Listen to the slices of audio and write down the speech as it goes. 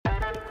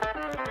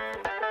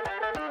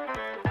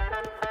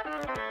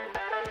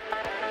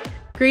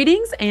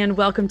Greetings and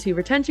welcome to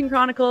Retention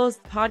Chronicles,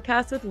 the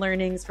podcast with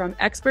learnings from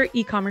expert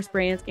e-commerce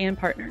brands and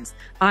partners.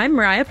 I'm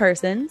Mariah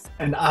Parsons.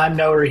 And I'm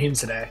Noah Rahim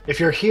today. If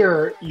you're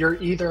here, you're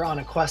either on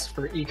a quest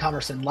for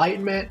e-commerce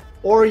enlightenment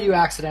or you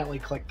accidentally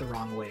clicked the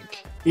wrong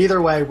link.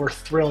 Either way, we're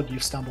thrilled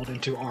you've stumbled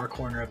into our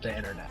corner of the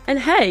internet. And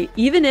hey,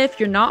 even if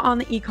you're not on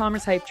the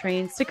e-commerce hype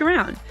train, stick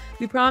around.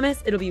 We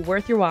promise it'll be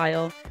worth your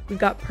while. We've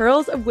got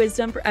pearls of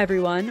wisdom for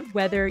everyone,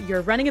 whether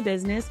you're running a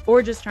business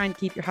or just trying to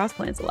keep your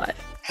houseplants alive.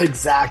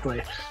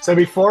 Exactly. So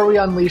before we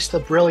unleash the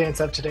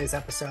brilliance of today's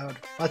episode,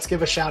 let's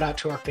give a shout out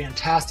to our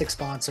fantastic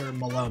sponsor,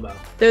 Malomo.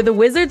 They're the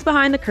wizards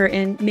behind the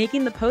curtain,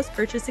 making the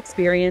post-purchase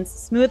experience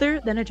smoother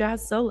than a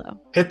jazz solo.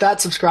 Hit that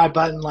subscribe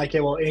button like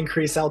it will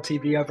increase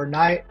LTV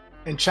overnight,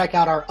 and check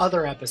out our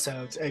other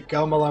episodes at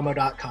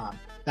gomalomo.com.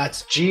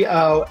 That's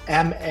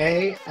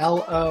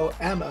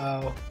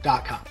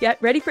GOMALOMO.com.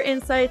 Get ready for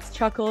insights,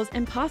 chuckles,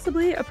 and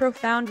possibly a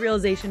profound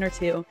realization or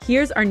two.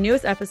 Here's our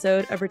newest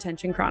episode of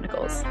Retention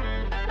Chronicles.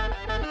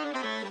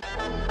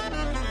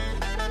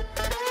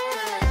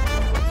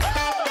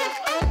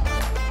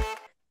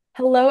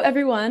 Hello,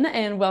 everyone,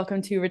 and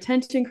welcome to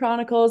Retention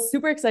Chronicles.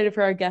 Super excited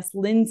for our guest,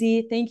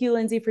 Lindsay. Thank you,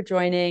 Lindsay, for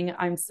joining.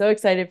 I'm so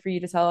excited for you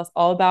to tell us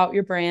all about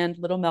your brand,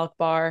 Little Milk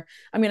Bar.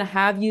 I'm going to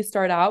have you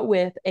start out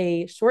with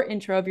a short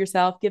intro of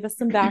yourself. Give us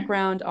some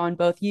background on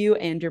both you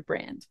and your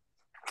brand.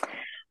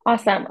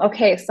 Awesome.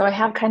 Okay, so I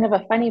have kind of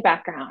a funny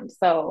background.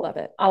 So Love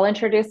it. I'll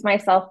introduce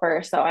myself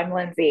first. So I'm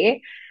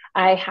Lindsay.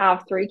 I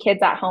have 3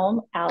 kids at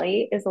home.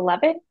 Allie is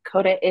 11,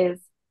 Coda is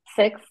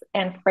 6,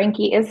 and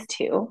Frankie is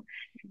 2.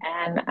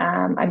 And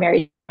I'm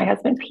married to my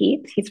husband,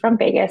 Pete. He's from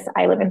Vegas.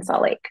 I live in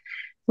Salt Lake.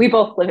 We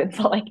both live in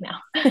Salt Lake now,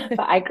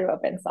 but I grew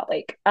up in Salt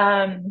Lake.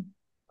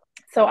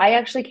 So I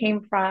actually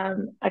came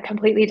from a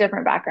completely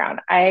different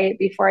background.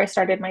 Before I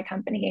started my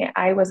company,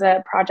 I was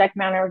a project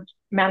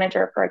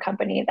manager for a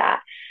company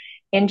that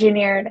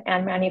engineered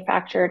and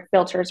manufactured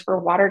filters for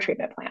water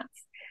treatment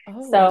plants.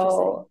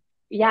 So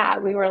yeah, I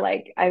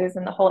was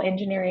in the whole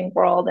engineering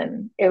world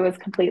and it was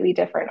completely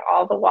different,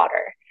 all the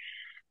water.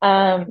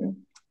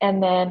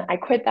 And then I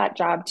quit that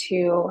job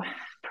to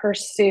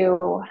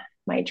pursue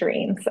my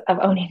dreams of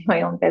owning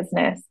my own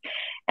business.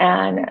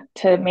 And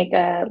to make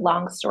a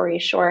long story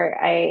short,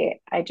 I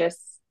just,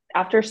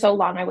 after so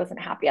long, I wasn't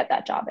happy at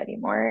that job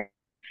anymore.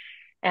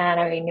 And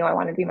I knew I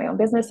wanted to be my own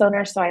business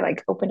owner. So I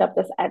opened up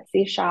this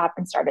Etsy shop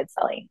and started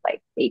selling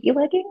baby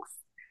leggings.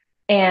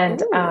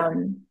 And,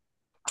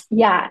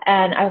 yeah.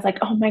 And I was like,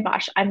 oh my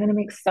gosh, I'm going to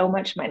make so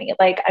much money.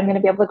 I'm going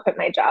to be able to quit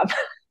my job.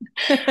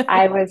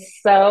 I was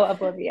so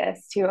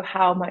oblivious to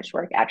how much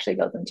work actually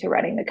goes into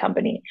running the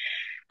company.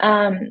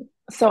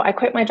 So I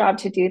quit my job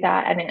to do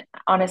that. And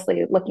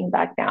honestly, looking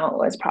back now, it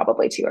was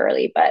probably too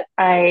early, but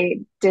I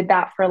did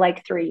that for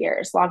 3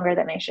 years, longer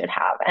than I should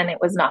have. And it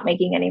was not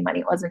making any money.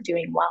 It wasn't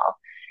doing well.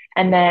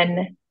 And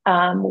then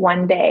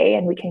one day,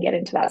 and we can get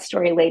into that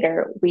story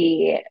later,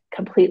 we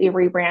completely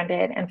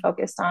rebranded and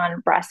focused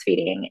on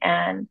breastfeeding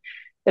and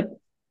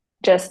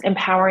just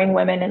empowering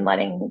women and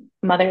letting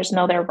mothers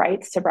know their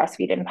rights to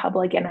breastfeed in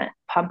public and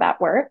pump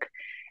at work.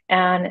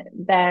 And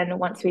then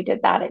once we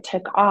did that, it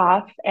took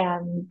off,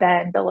 and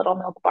then the Little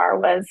Milk Bar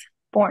was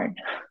born.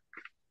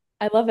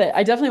 I love it.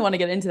 I definitely want to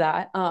get into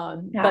that.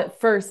 But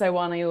first I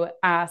want to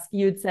ask,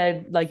 you'd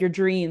said your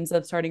dreams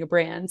of starting a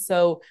brand.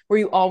 So were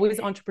you always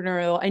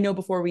entrepreneurial? I know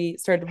before we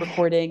started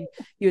recording,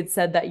 you had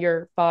said that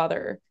your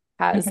father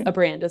has a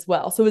brand as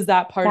well. So is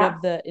that part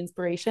of the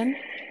inspiration?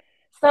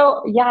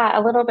 So yeah,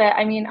 a little bit.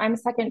 I mean, I'm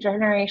second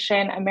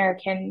generation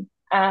American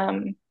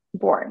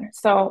born.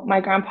 So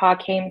my grandpa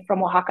came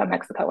from Oaxaca,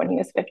 Mexico when he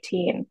was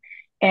 15.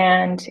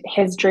 And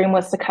his dream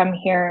was to come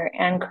here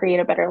and create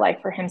a better life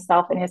for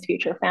himself and his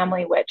future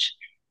family, which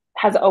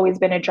has always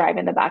been a drive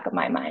in the back of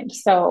my mind.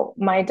 So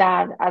my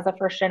dad, as a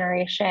first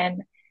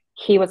generation,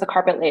 he was a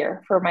carpet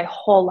layer for my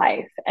whole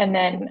life. And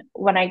then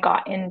when I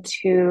got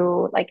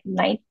into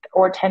 9th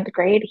or 10th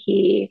grade,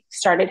 he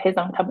started his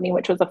own company,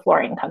 which was a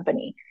flooring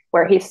company,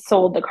 where he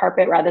sold the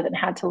carpet rather than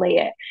had to lay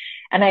it.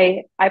 And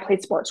I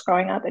played sports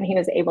growing up, and he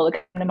was able to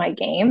come to my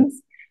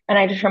games. And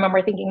I just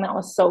remember thinking that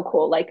was so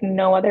cool.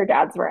 No other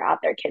dads were at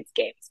their kids'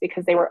 games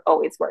because they were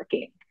always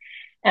working.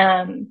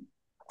 And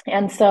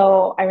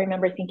so I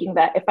remember thinking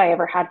that if I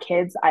ever had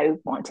kids, I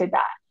wanted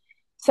that.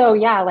 So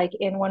yeah,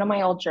 in one of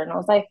my old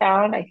journals I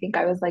found, I think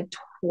I was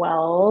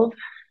 12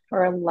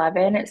 or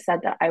 11, it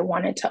said that I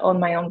wanted to own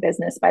my own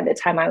business by the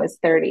time I was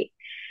 30.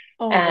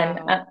 Oh, and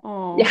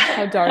wow. Yeah,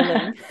 how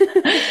darling.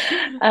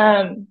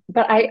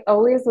 But I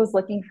always was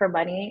looking for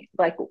money,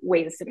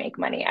 ways to make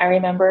money. I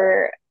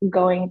remember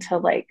going to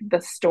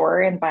the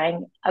store and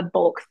buying a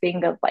bulk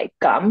thing of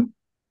gum,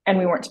 and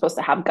we weren't supposed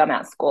to have gum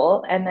at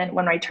school. And then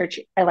when my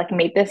church, I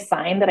made this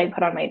sign that I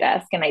put on my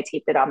desk and I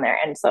taped it on there.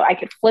 And so I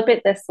could flip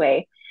it this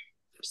way,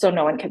 so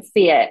no one could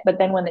see it. But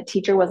then when the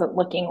teacher wasn't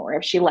looking, or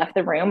if she left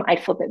the room,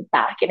 I'd flip it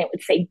back and it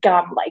would say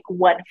gum like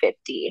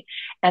 150.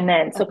 And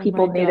then so Oh my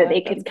people knew that God,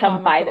 they that's could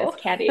come buy this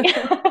comical. candy.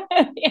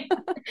 Yeah.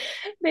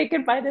 They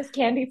could buy this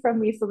candy from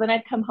me. So then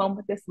I'd come home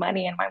with this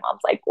money, and my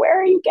mom's like,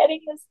 where are you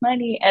getting this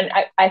money? And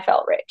I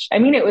felt rich. I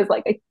mean, it was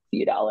like a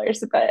few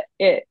dollars, but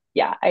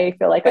yeah, I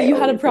feel like But I you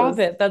had a always was.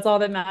 profit. That's all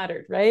that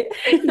mattered, right?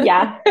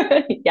 Yeah.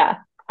 Yeah.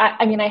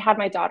 I mean, I had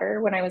my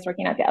daughter when I was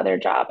working at the other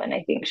job, and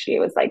I think she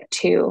was like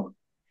 2,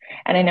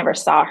 and I never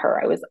saw her.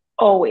 I was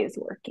always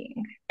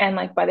working. And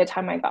like by the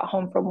time I got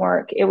home from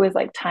work, it was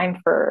like time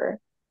for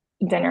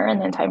dinner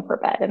and then time for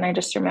bed. And I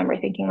just remember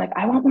thinking, like,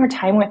 I want more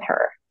time with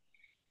her.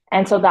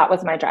 And so that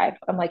was my drive.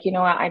 I'm like, you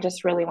know what? I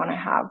just really want to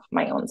have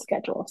my own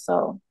schedule.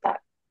 So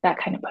that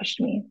kind of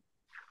pushed me.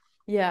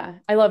 Yeah,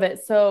 I love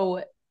it.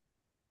 So,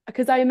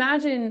 because I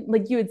imagine,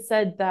 like you had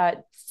said,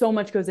 that so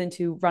much goes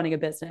into running a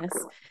business.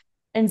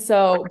 And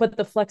so, but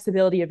the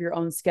flexibility of your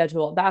own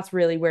schedule, that's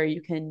really where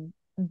you can,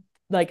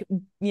 like,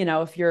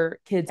 if your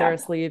kids are Yeah.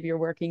 asleep, you're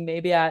working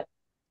maybe at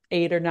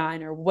 8 or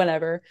 9 or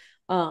whatever,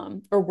 or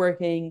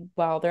working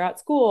while they're at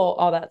school,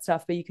 all that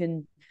stuff. But you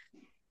can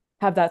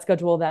have that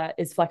schedule that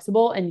is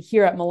flexible. And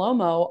here at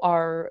Malomo,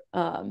 our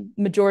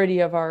majority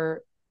of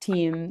our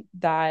team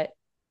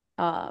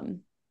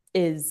um,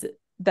 is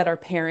that are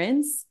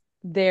parents,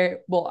 they're,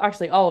 well,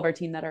 actually all of our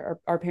team that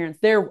are parents,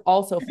 they're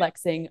also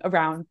flexing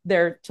around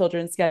their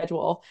children's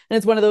schedule. And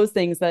it's one of those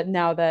things that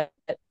now that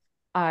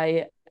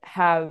I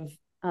have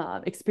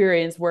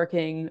experience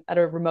working at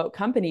a remote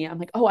company, I'm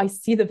like, oh, I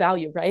see the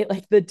value, right?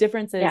 Like the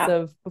differences Yeah.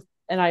 of,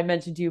 and I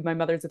mentioned to you, my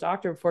mother's a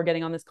doctor before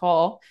getting on this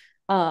call.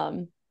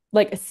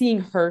 Like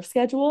seeing her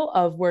schedule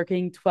of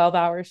working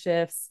 12-hour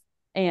shifts,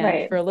 and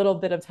Right. for a little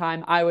bit of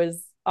time, I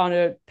was on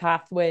a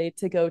pathway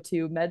to go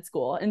to med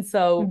school. And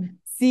so Mm.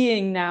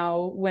 seeing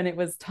now when it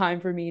was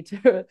time for me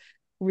to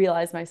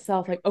realize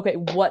myself, like, okay,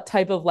 what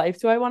type of life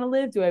do I want to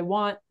live? Do I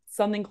want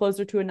something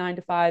closer to a 9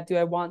 to 5? Do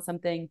I want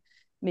something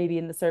maybe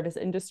in the service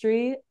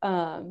industry?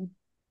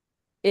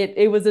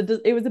 It was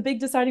a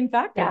big deciding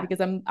factor, Yeah. because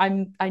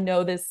I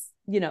know this,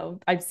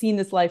 I've seen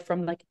this life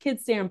from like a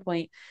kid's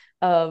standpoint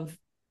of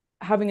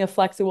having a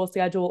flexible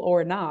schedule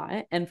or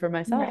not. And for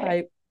myself,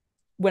 Right.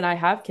 when I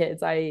have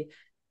kids, I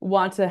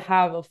want to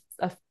have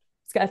a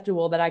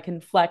schedule that I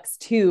can flex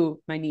to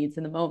my needs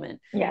in the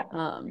moment. Yeah.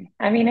 Um,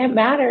 I mean, it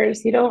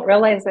matters. You don't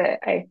realize it,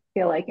 I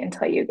feel like,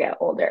 until you get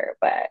older.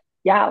 But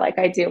yeah, like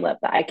I do love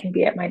that I can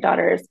be at my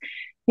daughter's,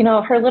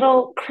 her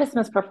little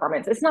Christmas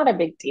performance. It's not a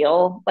big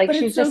deal. Like but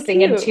it's she's so just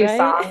singing cute, 2 right?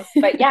 songs.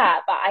 But yeah,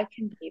 but I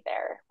can be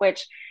there,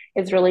 which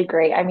is really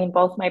great. I mean,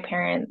 both my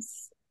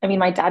parents, I mean,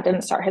 my dad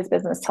didn't start his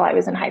business till I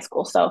was in high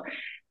school. So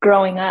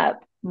growing up,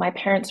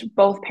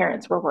 both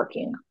parents were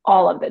working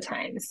all of the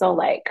time. So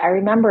like I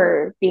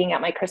remember being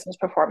at my Christmas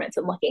performance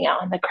and looking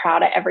out in the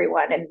crowd at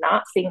everyone and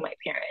not seeing my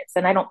parents.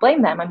 And I don't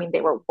blame them. I mean,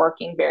 they were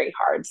working very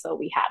hard, so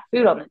we had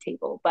food on the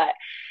table. But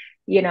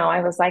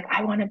I was like,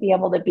 I want to be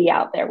able to be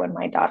out there when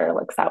my daughter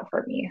looks out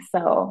for me.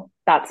 So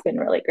that's been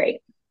really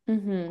great.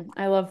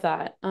 I love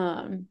that.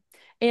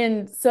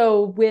 And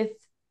so with,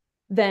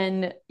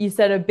 then you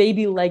said a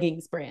baby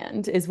leggings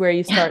brand is where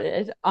you Yeah.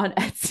 started on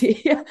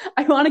Etsy.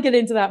 I want to get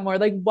into that more.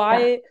 Like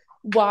Yeah.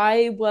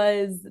 why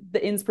was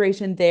the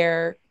inspiration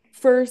there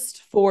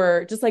first,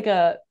 for just like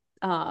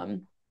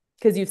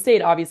because you've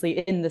stayed obviously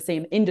in the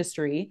same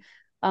industry.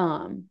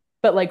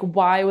 But like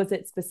why was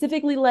it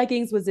specifically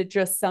leggings? Was it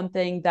just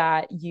something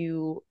that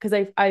because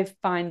I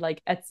find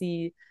like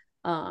Etsy,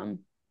 I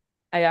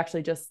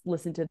actually just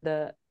listened to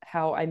the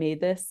How I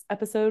Made This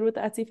episode with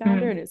the Etsy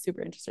founder, and Mm. it's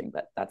super interesting,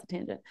 but that's a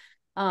tangent.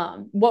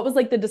 What was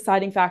like the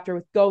deciding factor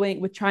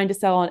with trying to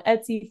sell on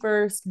Etsy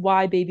first?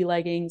 Why baby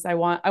leggings? I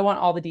want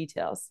all the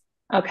details.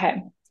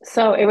 Okay.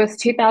 So it was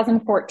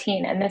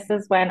 2014, and this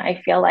is when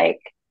I feel like,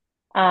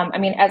 I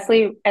mean,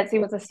 Etsy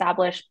was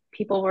established.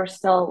 People were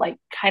still like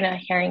kind of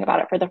hearing about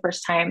it for the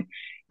first time.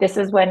 This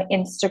is when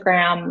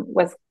Instagram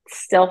was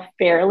still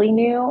fairly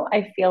new.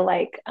 I feel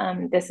like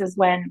this is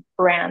when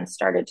brands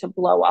started to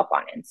blow up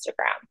on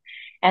Instagram.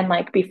 And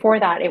like before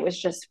that, it was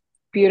just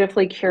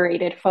beautifully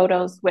curated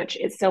photos, which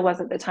it still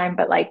was at the time.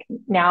 But like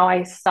now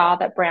I saw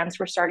that brands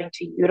were starting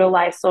to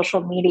utilize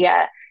social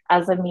media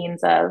as a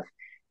means of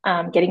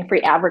getting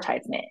free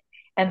advertisement.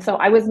 And so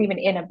I wasn't even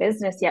in a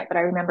business yet, but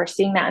I remember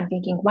seeing that and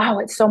thinking, wow,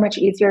 it's so much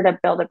easier to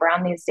build a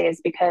brand these days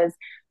because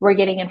we're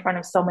getting in front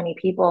of so many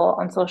people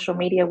on social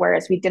media,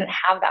 whereas we didn't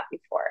have that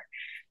before.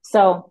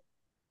 So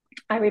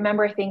I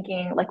remember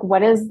thinking, like,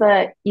 what is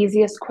the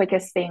easiest,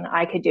 quickest thing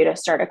I could do to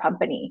start a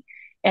company?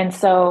 And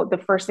so the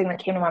first thing that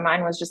came to my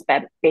mind was just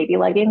baby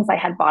leggings. I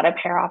had bought a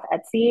pair off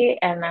Etsy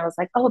and I was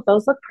like, oh,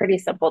 those look pretty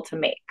simple to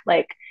make.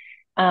 Like,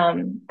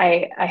 I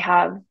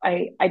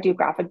do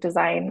graphic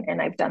design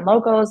and I've done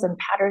logos and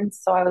patterns.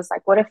 So I was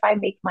like, what if I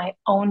make my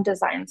own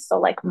designs? So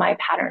like my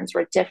patterns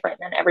were different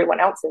than everyone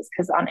else's,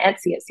 because on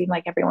Etsy, it seemed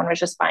like everyone was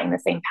just buying the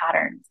same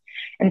patterns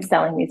and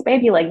selling these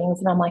baby leggings.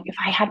 And I'm like, if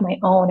I had my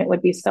own, it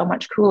would be so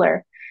much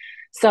cooler.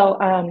 So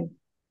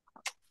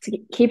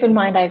keep in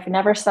mind, I've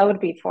never sewed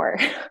before.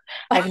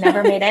 I've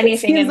never made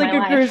anything Seems in like my a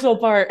life. crucial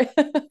part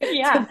to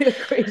Yeah. the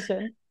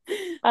equation.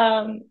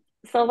 Um,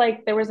 so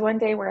like there was one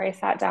day where I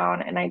sat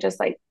down and I just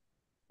like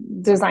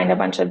designed a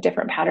bunch of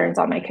different patterns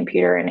on my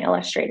computer in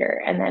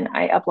Illustrator. And then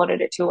I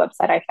uploaded it to a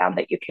website. I found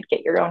that you could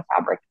get your own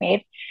fabric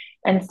made.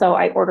 And so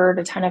I ordered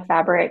a ton of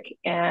fabric,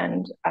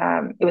 and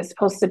it was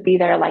supposed to be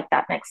there like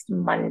that next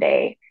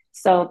Monday.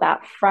 So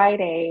that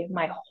Friday,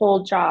 my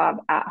whole job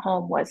at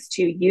home was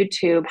to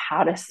YouTube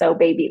how to sew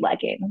baby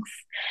leggings.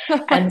 Oh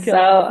my And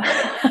God.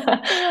 so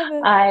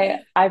I love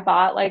it. I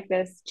bought like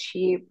this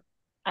cheap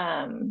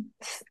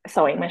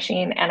sewing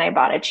machine, and I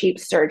bought a cheap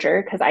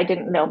serger because I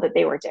didn't know that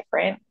they were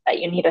different, that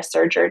you need a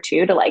serger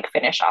too to like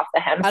finish off the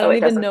hem I so don't it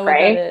even doesn't know what that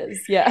fray.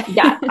 is. Yeah.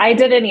 Yeah, I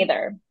didn't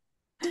either,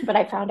 but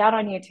I found out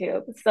on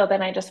YouTube. So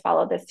then I just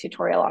followed this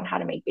tutorial on how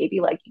to make baby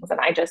leggings, and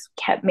I just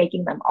kept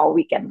making them all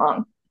weekend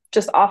long,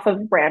 just off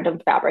of random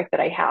fabric that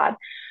I had.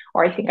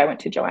 Or I think I went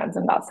to Joann's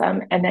and got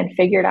some, and then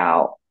figured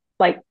out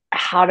like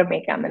how to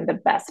make them in the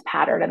best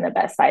pattern and the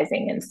best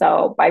sizing. And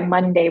so by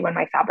Monday, when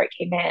my fabric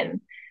came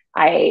in,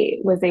 I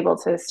was able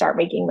to start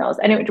making those.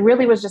 And it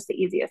really was just the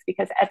easiest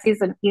because Etsy is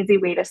an easy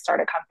way to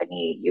start a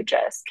company. You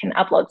just can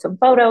upload some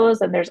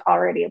photos, and there's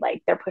already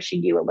like they're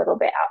pushing you a little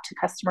bit out to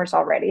customers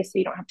already. So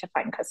you don't have to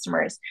find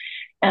customers.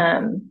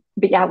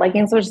 But yeah,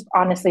 leggings was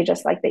honestly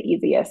just like the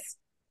easiest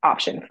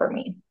option for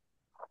me.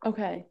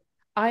 Okay.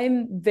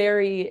 I'm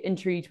very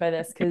intrigued by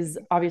this because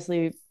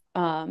obviously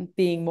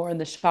being more in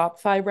the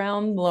Shopify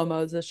realm,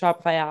 Lomo is a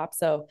Shopify app.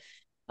 So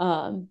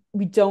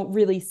we don't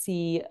really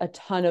see a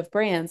ton of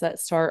brands that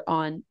start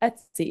on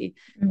Etsy.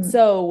 Mm-hmm.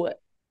 So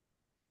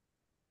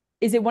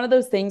is it one of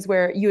those things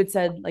where you had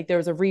said like there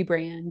was a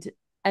rebrand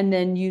and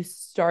then you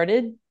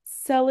started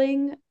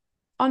selling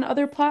on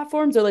other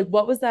platforms, or like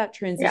what was that Yeah.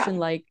 transition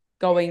like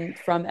going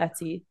from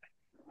Etsy?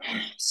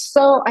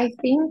 So I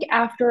think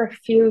after a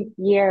few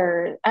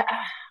years,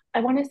 I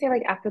want to say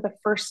like after the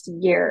first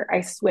year,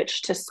 I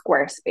switched to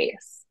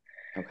Squarespace.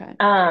 Okay.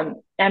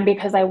 And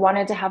because I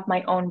wanted to have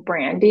my own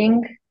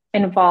branding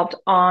involved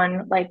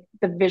on like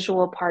the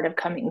visual part of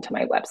coming to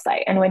my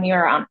website. And when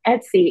you're on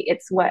Etsy,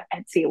 it's what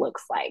Etsy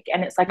looks like.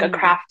 And it's like a Mm.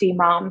 crafty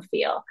mom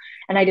feel.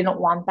 And I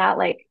didn't want that.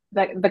 Like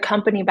the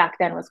company back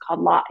then was called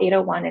Lot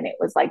 801, and it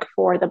was like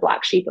for the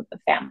black sheep of the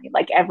family.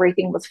 Like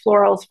everything was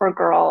florals for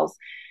girls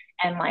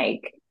and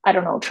like, I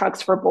don't know,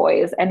 trucks for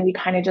boys. And we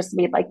kind of just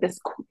made like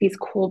these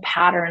cool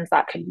patterns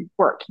that could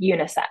work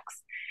unisex.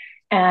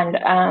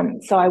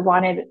 And so I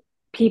wanted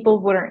people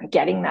weren't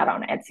getting that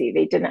on Etsy.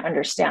 They didn't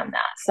understand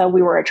that. So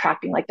we were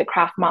attracting like the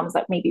craft moms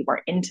that maybe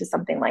weren't into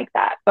something like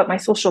that. But my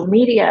social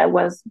media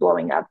was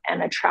blowing up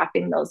and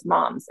attracting those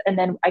moms. And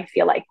then I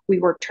feel like we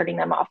were turning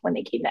them off when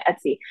they came to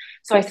Etsy.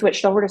 So I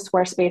switched over to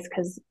Squarespace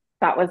because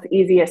that was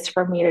easiest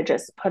for me to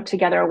just put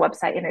together a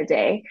website in a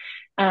day.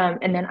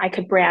 And then I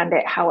could brand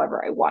it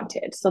however I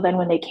wanted. So then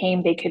when they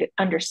came, they could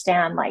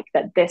understand like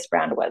that this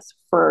brand was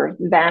for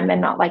them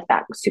and not like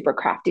that super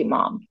crafty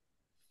mom.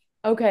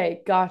 Okay,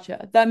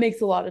 gotcha. That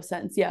makes a lot of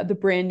sense. Yeah, the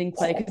branding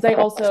play. Because I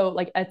also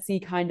like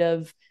Etsy kind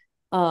of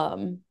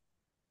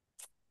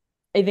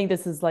I think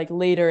this is like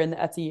later in the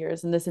Etsy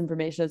years, and this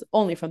information is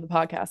only from the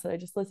podcast that I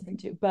just listened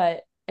to.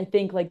 But I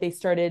think like they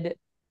started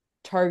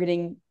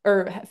targeting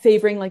or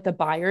favoring like the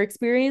buyer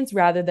experience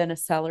rather than a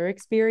seller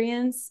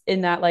experience,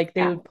 in that like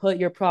they Yeah. would put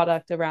your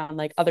product around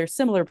like other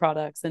similar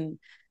products, and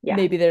Yeah.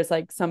 maybe there's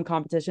like some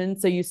competition.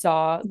 So you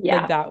saw like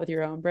Yeah. that with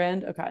your own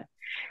brand. Okay.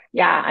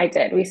 Yeah, I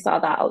did. We saw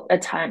that a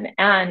ton.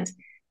 And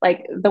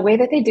like the way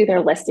that they do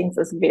their listings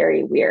is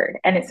very weird,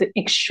 and it's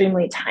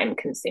extremely time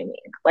consuming.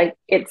 Like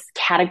it's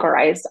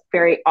categorized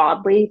very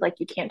oddly. Like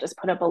you can't just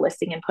put up a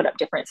listing and put up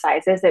different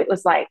sizes. It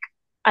was like,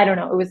 I don't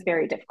know, it was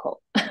very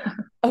difficult.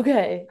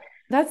 Okay.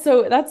 That's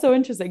so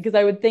interesting, because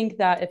I would think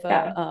that if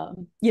Yeah. a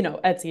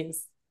Etsy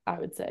is, I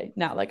would say,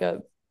 now like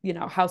a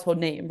household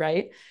name,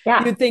 right? You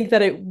Yeah. would think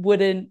that it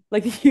wouldn't,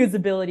 like, the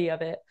usability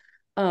of it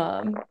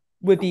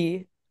would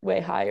be way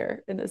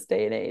higher in this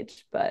day and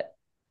age, but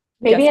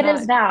Maybe guess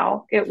it is not.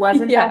 now. It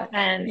wasn't Yeah. back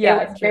then. It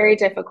Yeah, was very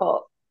true.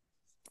 difficult.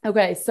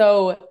 Okay,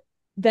 so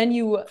then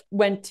you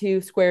went to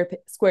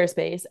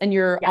Squarespace, and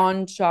you're Yeah.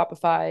 on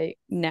Shopify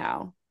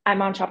now,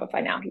 I'm on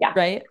Shopify now. Yeah.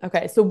 right?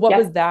 Okay, so what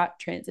was Yep. that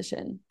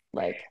transition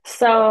like?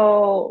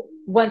 So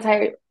once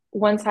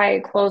I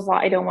closed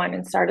Lot 801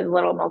 and started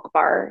Little Milk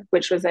Bar,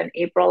 which was in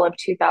April of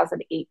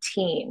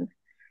 2018,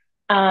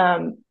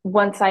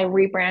 once I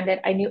rebranded,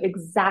 I knew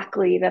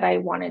exactly that I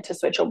wanted to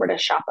switch over to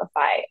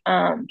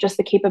Shopify. Just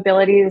the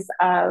capabilities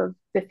of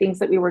the things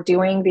that we were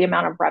doing, the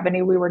amount of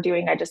revenue we were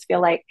doing. I just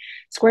feel like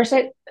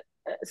Squarespace,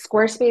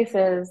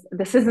 Squarespace is,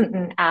 this isn't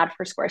an ad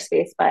for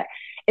Squarespace, but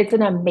it's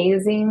an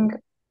amazing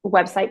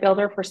website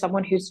builder for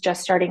someone who's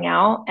just starting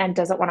out and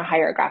doesn't want to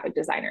hire a graphic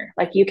designer.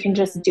 Like you can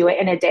just Mm. do it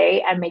in a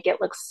day and make it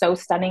look so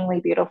stunningly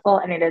beautiful.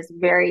 And it is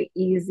very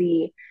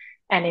easy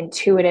and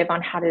intuitive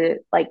on how to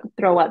like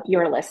throw up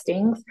your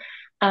listings.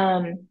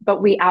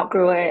 But we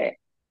outgrew it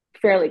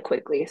fairly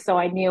quickly. So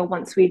I knew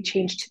once we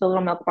changed to the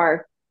Little Milk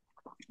Bar,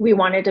 we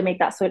wanted to make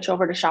that switch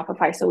over to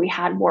Shopify. So we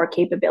had more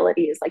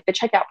capabilities, like the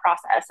checkout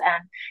process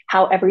and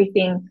how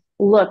everything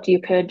looked. You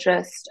could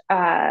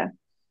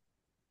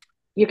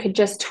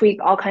just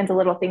tweak all kinds of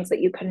little things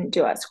that you couldn't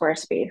do at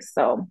Squarespace.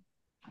 So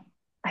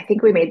I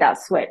think we made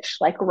that switch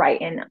like right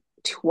in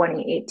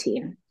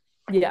 2018.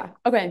 Yeah.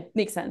 Okay.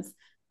 Makes sense.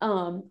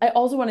 I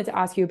also wanted to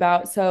ask you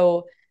about,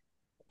 so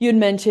you had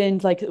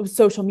mentioned like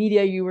social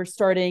media, you were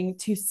starting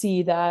to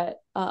see that,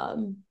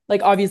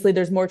 like obviously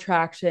there's more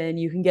traction,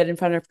 you can get in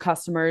front of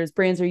customers,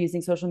 brands are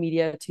using social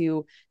media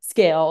to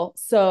scale.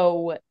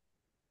 So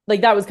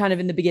like that was kind of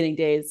in the beginning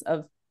days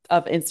of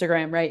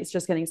Instagram, right? It's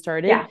just getting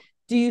started. Yeah.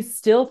 Do you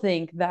still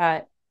think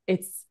that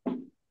it's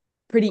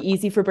pretty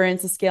easy for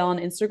brands to scale on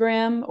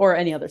Instagram or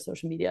any other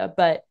social media?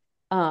 But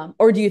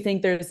or do you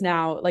think there's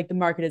now like the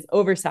market is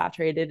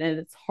oversaturated and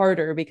it's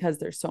harder because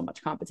there's so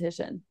much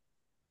competition?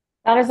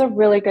 That is a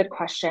really good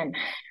question.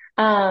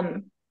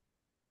 Um,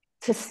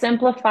 to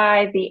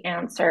simplify the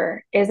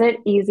answer, is it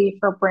easy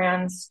for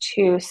brands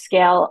to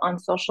scale on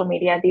social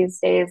media these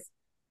days?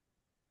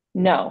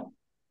 No.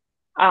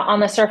 On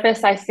the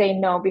surface, I say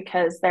no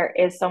because there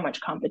is so much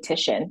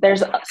competition.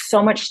 There's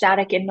so much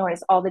static and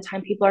noise all the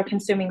time. People are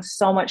consuming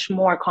so much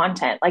more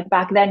content. Like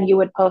back then, you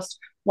would post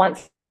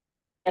once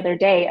the other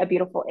day a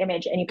beautiful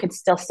image and you could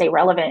still stay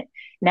relevant.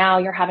 Now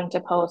you're having to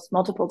post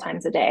multiple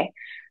times a day.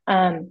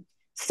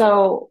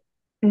 So,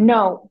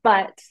 no,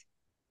 but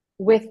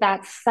with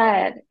that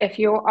said, if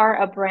you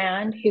are a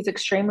brand who's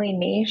extremely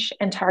niche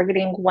and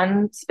targeting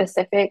one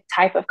specific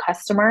type of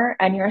customer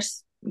and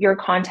your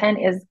content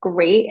is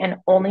great and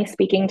only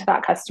speaking to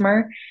that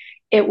customer,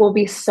 it will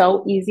be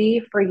so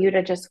easy for you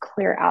to just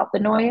clear out the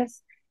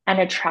noise and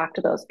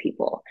attract those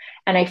people.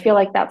 And I feel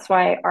like that's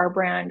why our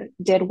brand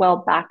did well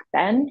back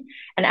then.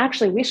 And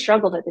actually, we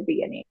struggled at the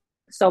beginning.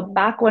 So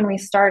back when we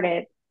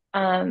started,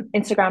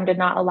 Instagram did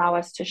not allow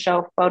us to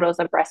show photos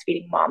of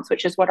breastfeeding moms,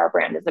 which is what our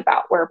brand is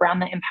about. We're a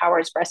brand that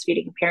empowers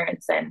breastfeeding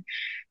parents,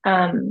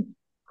 um,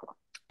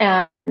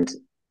 and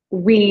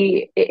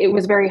it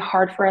was very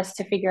hard for us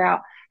to figure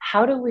out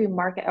how do we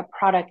market a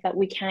product that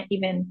we can't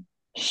even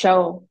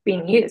show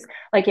being used.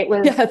 Like it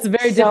was Yeah, it's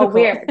very so difficult.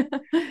 weird.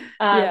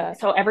 Yeah.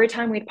 So every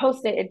time we'd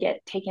post it, it'd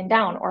get taken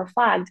down or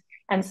flagged.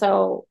 And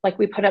so like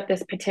we put up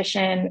this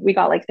petition, we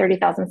got like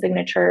 30,000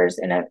 signatures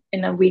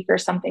in a week or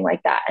something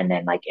like that. And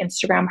then like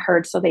Instagram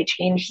heard, so they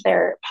changed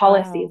their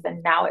policies Wow.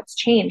 and now it's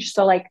changed.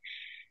 So like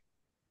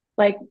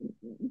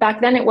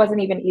back then it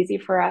wasn't even easy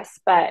for us,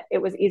 but it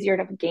was easier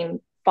to gain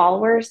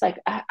followers. Like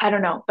I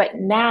don't know. But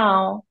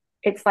now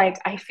it's like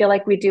I feel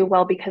like we do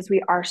well because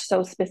we are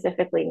so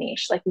specifically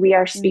niche. Like we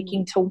are Mm.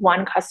 speaking to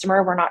one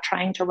customer. We're not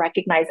trying to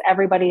recognize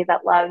everybody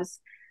that loves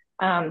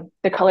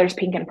the colors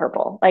pink and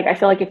purple. Like I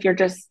feel like if you're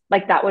just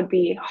like that would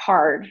be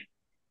hard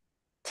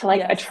to like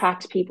Yes.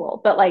 attract people.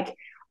 But like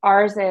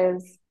ours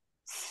is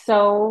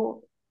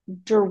so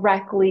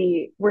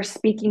directly, we're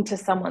speaking to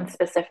someone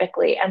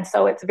specifically. And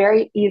so it's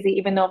very easy,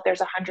 even though if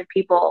there's 100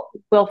 people,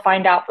 we'll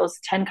find out those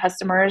 10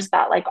 customers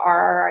that like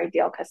are our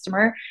ideal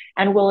customer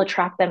and we'll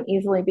attract them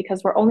easily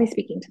because we're only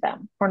speaking to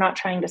them. We're not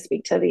trying to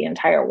speak to the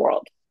entire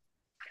world.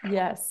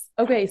 Yes.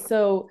 Okay.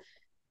 So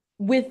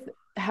with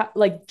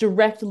like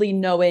directly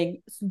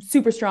knowing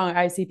super strong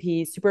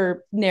ICP,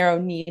 super narrow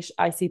niche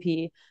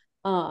ICP,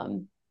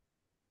 um,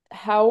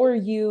 how are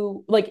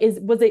you like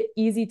was it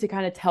easy to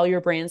kind of tell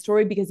your brand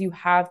story because you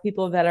have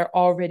people that are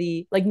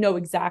already like know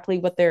exactly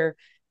what they're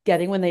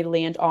getting when they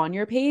land on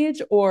your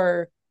page,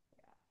 or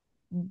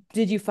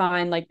did you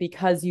find like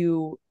because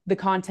you the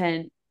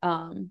content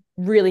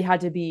really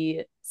had to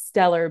be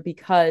stellar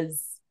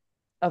because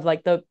of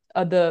like the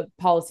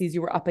policies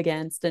you were up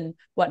against and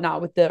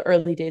whatnot with the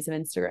early days of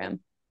Instagram?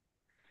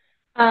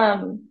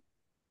 Um,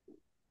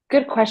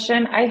 Good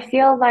question. I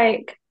feel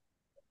like,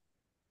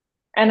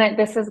 and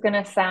this is going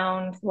to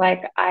sound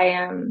like I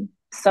am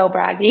so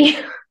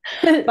braggy,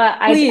 but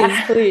Please,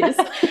 please.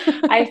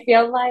 I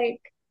feel like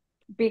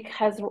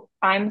because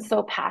I'm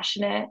so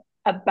passionate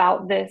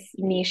about this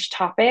niche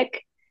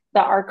topic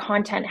that our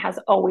content has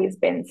always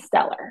been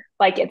stellar.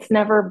 Like it's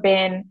never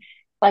been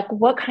like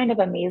what kind of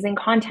amazing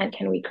content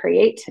can we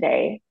create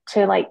today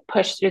to like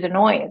push through the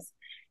noise?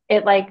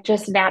 It like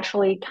just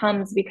naturally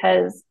comes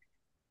because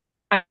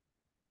I'm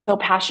so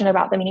passionate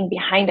about the meaning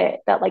behind it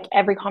that like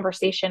every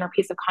conversation or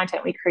piece of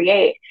content we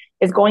create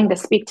is going to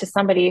speak to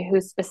somebody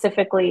who's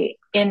specifically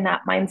in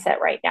that mindset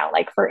right now.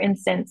 Like for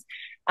instance,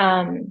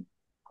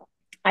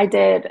 I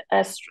did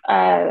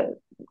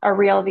a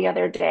reel the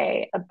other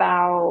day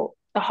about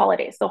the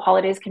holidays. So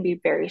holidays can be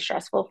very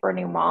stressful for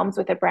new moms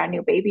with a brand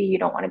new baby. You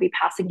don't want to be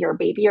passing your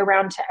baby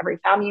around to every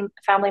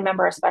family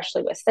member,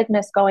 especially with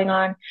sickness going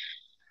on,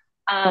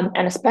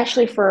 and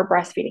especially for a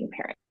breastfeeding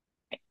parent.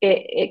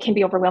 It can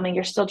be overwhelming.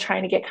 You're still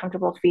trying to get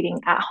comfortable feeding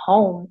at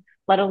home,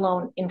 let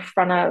alone in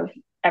front of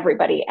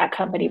everybody at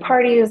company Mhm.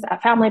 parties,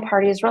 at family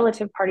parties,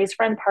 relative parties,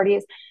 friend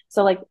parties.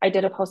 So like I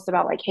did a post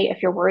about like, hey,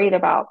 if you're worried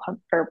about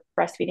or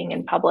breastfeeding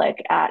in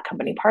public at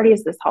company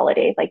parties this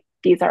holiday, like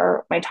these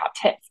are my top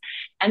tips.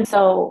 And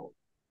so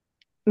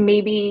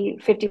maybe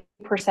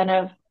 50%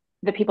 of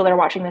the people that are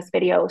watching this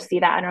video see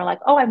that and are like,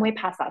 oh, I'm way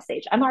past that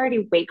stage. I'm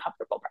already way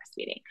comfortable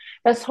breastfeeding.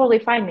 That's totally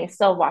fine. They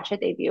still watch it.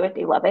 They view it.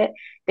 They love it.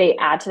 They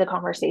add to the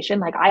conversation.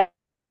 Like, I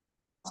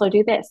also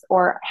do this,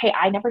 or, hey,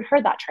 I never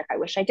heard that trick. I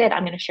wish I did.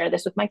 I'm going to share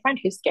this with my friend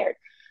who's scared.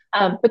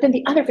 But then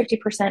the other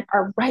 50%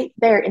 are right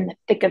there in the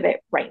thick of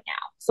it right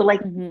now. So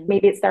like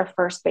maybe it's their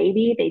first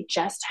baby. They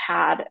just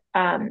had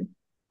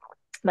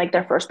like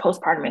their first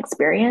postpartum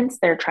experience.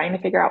 They're trying to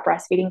figure out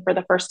breastfeeding for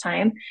the first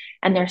time.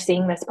 And they're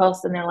seeing this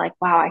post and they're like,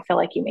 wow, I feel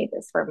like you made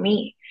this for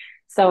me.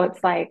 So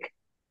it's like,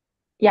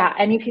 yeah,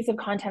 any piece of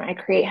content I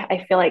create,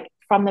 I feel like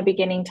from the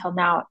beginning till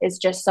now is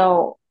just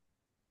so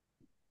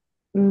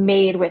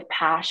made with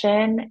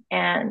passion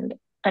and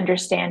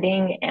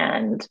understanding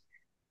and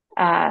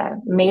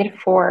made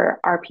for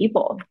our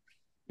people.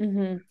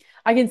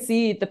 I can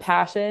see the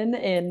passion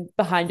in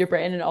behind your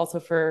brand and also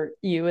for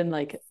you and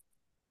like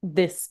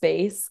this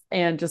space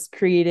and just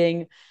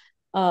creating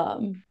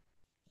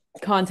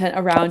content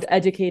around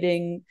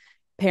educating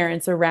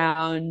parents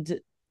around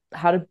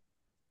how to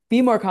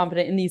be more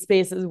confident in these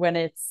spaces when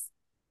it's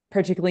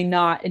particularly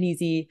not an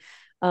easy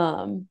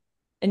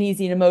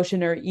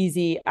emotion or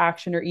easy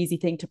action or easy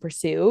thing to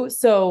pursue.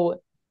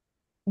 So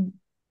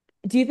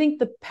do you think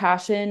the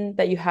passion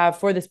that you have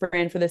for this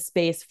brand, for this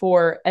space,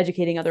 for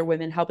educating other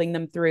women, helping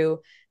them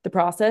through the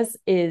process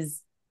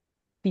is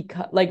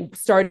because like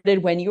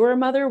started when you were a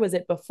mother? Was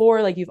it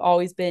before? Like you've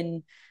always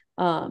been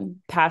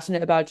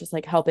passionate about just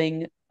like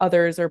helping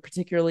others or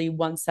particularly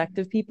one sect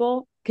of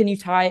people? Can you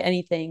tie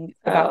anything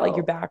about like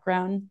your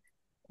background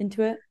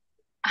into it?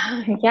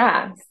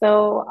 Yeah.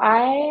 So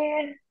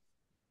I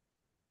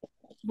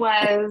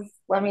was,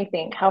 let me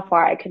think how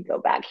far I could go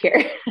back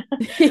here.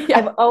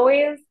 Yeah.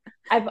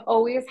 I've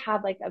always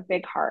had like a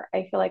big heart.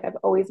 I feel like I've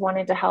always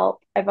wanted to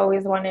help. I've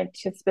always wanted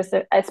to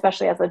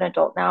especially as an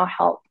adult now,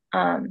 help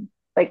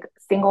like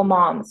single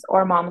moms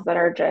or moms that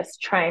are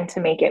just trying to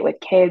make it with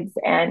kids.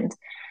 And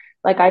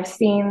like I've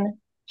seen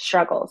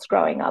struggles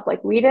growing up.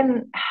 Like we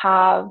didn't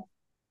have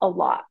a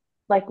lot.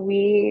 Like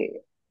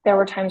there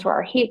were times where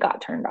our heat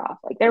got turned off.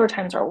 Like there were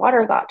times where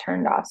water got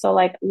turned off. So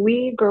like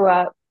we grew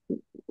up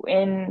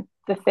in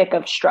the thick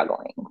of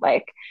struggling.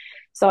 Like,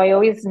 so I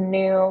always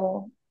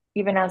knew,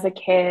 even as a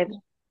kid,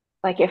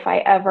 like if I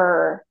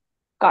ever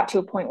got to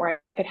a point where I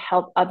could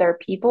help other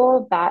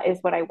people, that is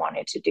what I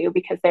wanted to do,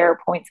 because there are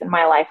points in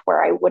my life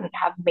where I wouldn't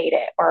have made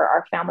it or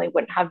our family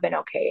wouldn't have been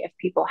okay if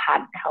people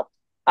hadn't helped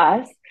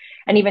us.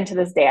 And even to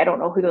this day, I don't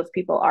know who those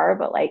people are,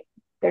 but like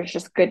there's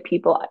just good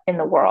people in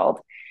the world.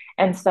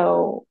 And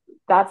so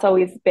that's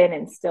always been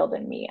instilled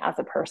in me as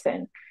a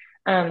person.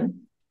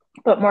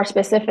 But more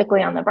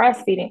specifically on the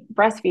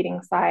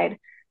breastfeeding side,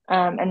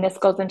 and this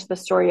goes into the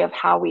story of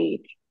how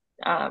we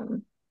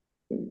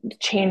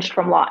changed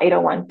from Law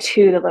 801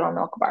 to the Little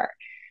Milk Bar.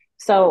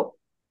 So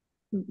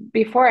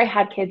before I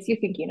had kids, you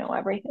think you know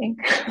everything.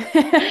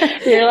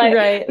 You're like,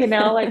 right.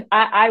 like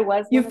I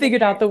was. You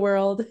figured out the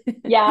world.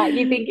 Yeah,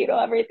 you think you know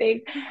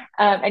everything.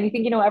 And you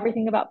think you know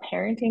everything about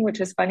parenting, which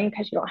is funny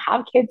because you don't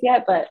have kids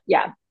yet. But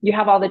yeah, you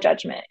have all the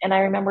judgment. And I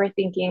remember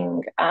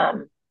thinking,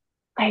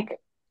 like,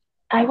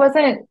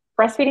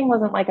 breastfeeding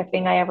wasn't like a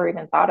thing I ever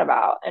even thought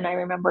about. And I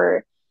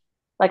remember,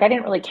 like, I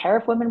didn't really care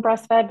if women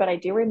breastfed, but I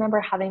do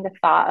remember having the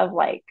thought of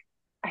like,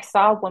 I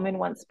saw a woman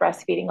once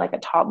breastfeeding like a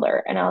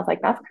toddler, and I was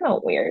like, that's kind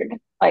of weird.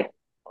 Like,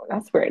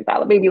 that's weird.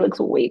 That baby looks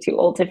way too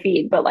old to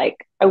feed. But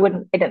like, I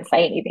didn't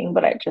say anything,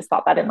 but I just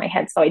thought that in my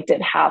head. So I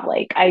did have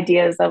like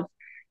ideas of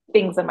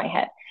things in my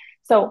head.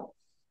 So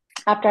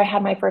after I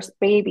had my first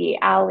baby,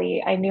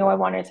 Allie, I knew I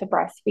wanted to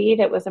breastfeed.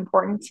 It was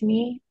important to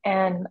me.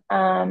 And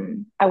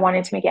I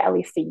wanted to make it at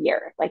least a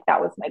year. Like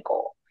that was my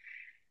goal,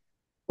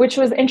 which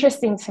was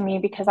interesting to me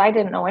because I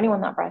didn't know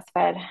anyone that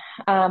breastfed.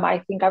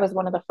 I think I was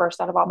one of the first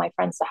out of all my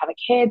friends to have a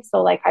kid.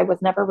 So like I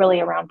was never really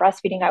around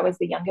breastfeeding. I was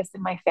the youngest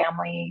in my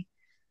family.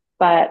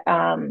 But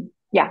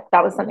yeah,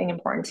 that was something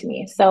important to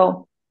me.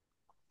 So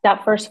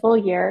that first full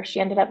year, she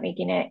ended up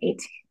making it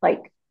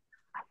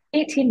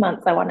 18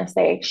 months, I want to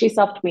say. She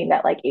self-tweened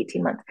at like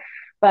 18 months,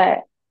 but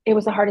it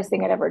was the hardest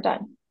thing I'd ever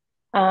done.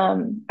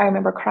 I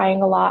remember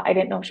crying a lot. I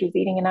didn't know if she was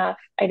eating enough.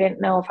 I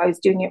didn't know if I was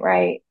doing it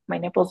right. My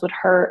nipples would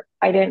hurt.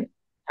 I didn't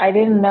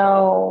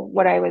know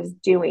what I was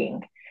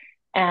doing.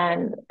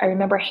 And I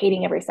remember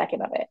hating every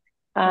second of it.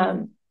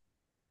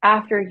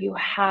 After you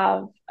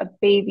have a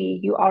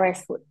baby, you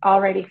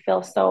already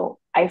feel so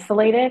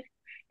isolated.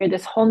 You're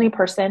this whole new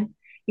person.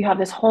 You have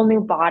this whole new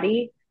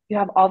body. You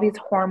have all these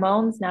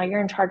hormones. Now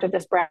you're in charge of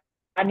this brand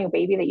new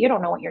baby that you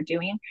don't know what you're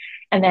doing.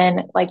 And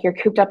then like you're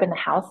cooped up in the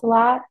house a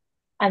lot.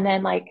 And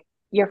then like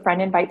your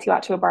friend invites you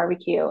out to a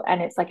barbecue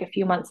and it's like a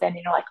few months in and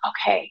you're like,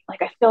 okay,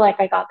 like I feel like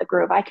I got the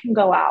groove. I can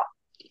go out.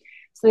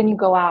 So then you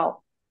go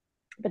out,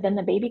 but then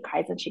the baby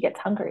cries and she gets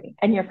hungry.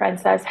 And your friend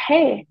says,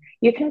 hey,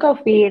 you can go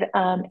feed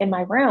in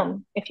my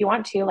room if you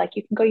want to. Like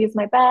you can go use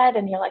my bed.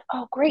 And you're like,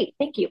 oh, great.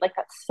 Thank you. Like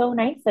that's so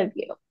nice of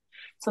you.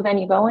 So then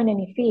you go in and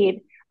you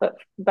feed.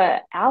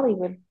 But Allie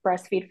would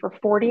breastfeed for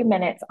 40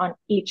 minutes on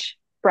each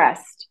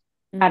breast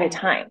at a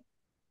time.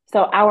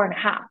 So hour and a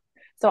half.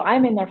 So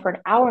I'm in there for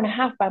an hour and a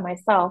half by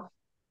myself,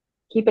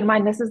 keep in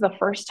mind, this is the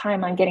first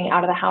time I'm getting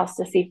out of the house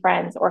to see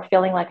friends or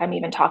feeling like I'm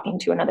even talking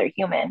to another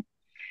human.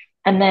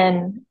 And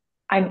then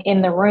I'm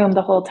in the room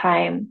the whole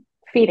time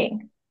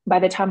feeding. By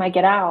the time I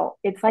get out,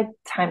 it's like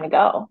time to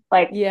go.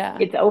 Like Yeah.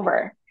 it's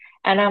over.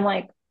 And I'm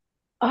like,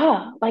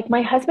 oh, like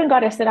my husband got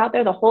to sit out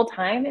there the whole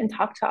time and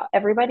talk to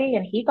everybody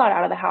and he got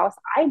out of the house.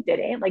 I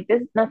didn't. Like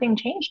this, nothing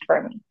changed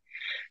for me.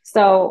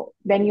 So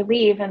then you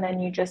leave and then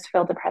you just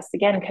feel depressed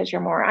again because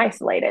you're more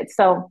isolated.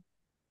 So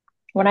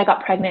when I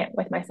got pregnant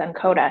with my son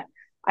Coda,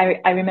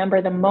 I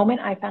remember the moment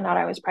I found out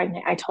I was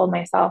pregnant, I told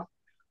myself,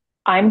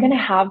 I'm going to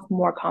have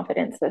more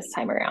confidence this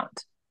time around.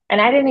 And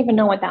I didn't even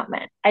know what that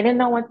meant. I didn't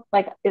know what,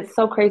 like, it's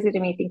so crazy to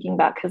me thinking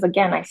back because,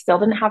 again, I still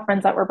didn't have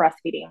friends that were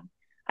breastfeeding.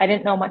 I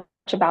didn't know much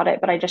about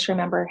it, but I just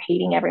remember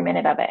hating every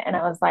minute of it. And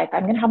I was like,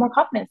 I'm going to have more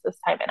confidence this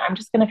time. And I'm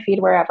just going to feed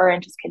wherever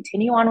and just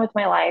continue on with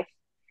my life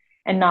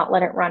and not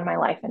let it run my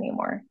life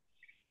anymore.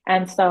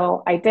 And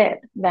so I did.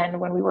 Then,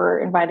 when we were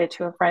invited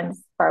to a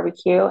friend's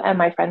barbecue and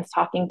my friend's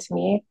talking to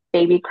me,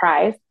 baby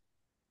cries,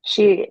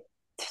 she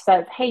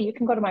says, hey, you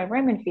can go to my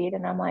room and feed.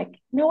 And I'm like,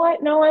 you know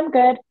what? No, I'm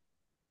good.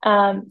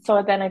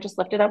 So then I just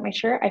lifted up my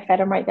shirt. I fed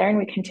him right there and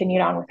we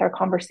continued on with our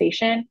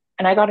conversation.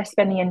 And I got to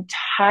spend the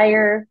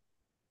entire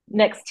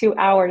next 2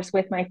 hours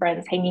with my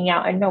friends hanging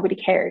out and nobody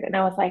cared. And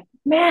I was like,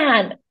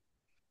 man,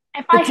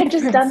 if I had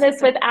just done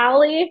this with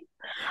Allie,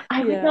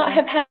 I would not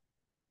have had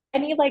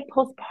any like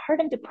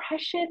postpartum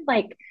depression.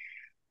 Like,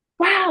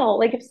 wow,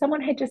 like if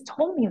someone had just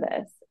told me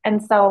this.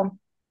 And so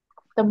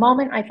the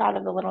moment I thought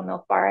of the little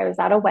milk bar, I was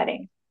at a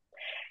wedding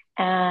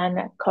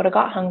and Coda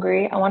got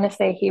hungry. I want to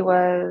say he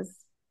was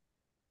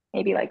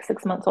maybe like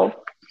 6 months old.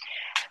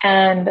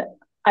 And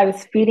I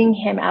was feeding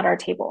him at our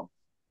table.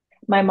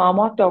 My mom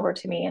walked over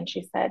to me and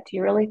she said, do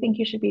you really think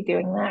you should be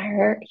doing that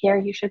here?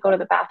 You should go to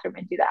the bathroom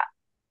and do that.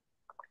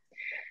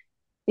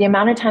 The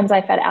amount of times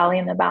I fed Allie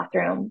in the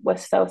bathroom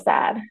was so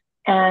sad.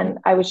 And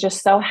I was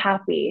just so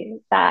happy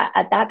that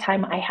at that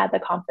time I had the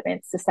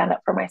confidence to stand up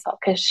for myself.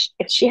 Because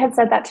if she had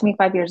said that to me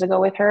 5 years ago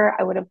with her,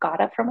 I would have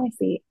got up from my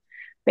seat,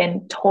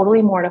 been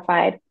totally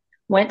mortified,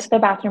 went to the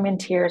bathroom in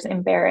tears,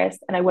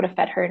 embarrassed, and I would have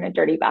fed her in a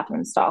dirty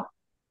bathroom stall.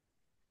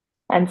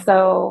 And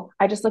so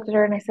I just looked at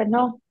her and I said,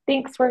 no,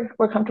 thanks. We're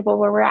comfortable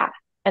where we're at.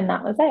 And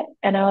that was it.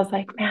 And I was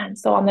like, man,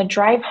 so on the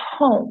drive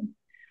home,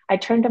 I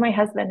turned to my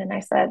husband and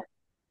I said,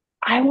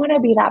 I want to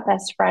be that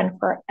best friend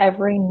for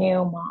every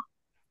new mom.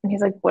 And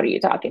he's like, what are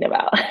you talking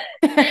about?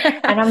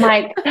 And I'm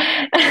like,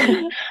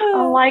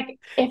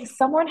 if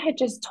someone had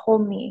just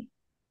told me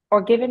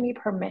or given me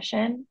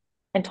permission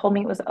and told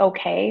me it was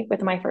okay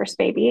with my first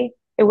baby,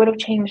 it would have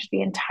changed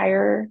the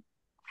entire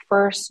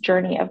first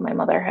journey of my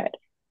motherhood.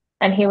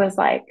 And he was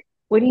like,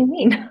 what do you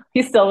mean?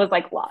 He still was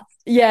like lost.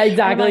 Yeah,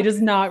 exactly. Like, just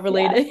not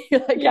related. Yeah.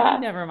 You're like, yeah,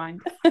 never mind.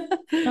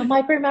 I'm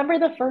like, remember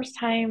the first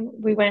time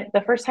we left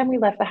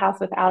the house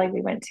with Allie,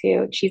 we went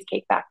to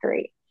Cheesecake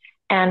Factory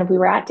and we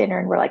were at dinner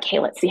and we're like, hey,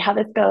 let's see how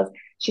this goes.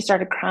 She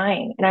started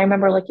crying. And I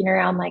remember looking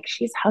around like,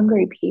 she's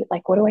hungry, Pete.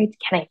 Like,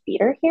 can I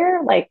feed her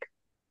here? Like,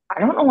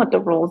 I don't know what the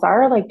rules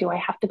are. Like, do I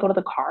have to go to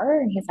the car?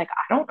 And he's like,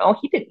 I don't know.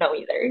 He didn't know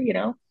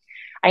either.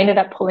 I ended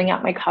up pulling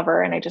out my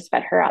cover and I just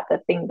fed her at the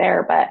thing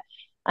there. But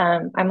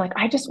I'm like,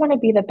 I just want to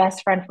be the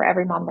best friend for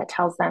every mom that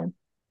tells them,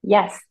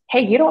 yes,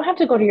 hey, you don't have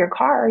to go to your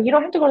car. You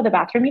don't have to go to the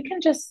bathroom. You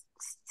can just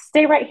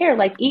stay right here.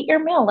 Like, eat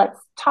your meal. Let's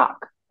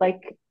talk.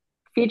 Like,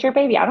 feed your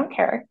baby. I don't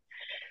care.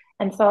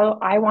 And so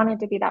I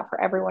wanted to be that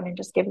for everyone and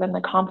just give them the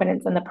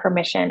confidence and the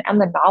permission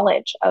and the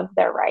knowledge of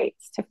their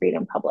rights to feed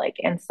in public.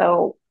 And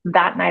so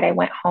that night I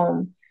went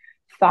home,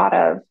 thought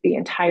of the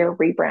entire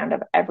rebrand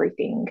of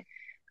everything.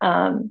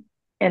 And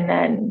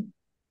then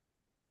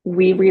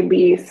we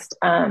released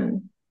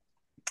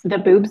the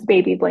boobs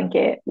baby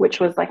blanket, which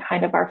was like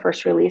kind of our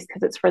first release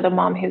because it's for the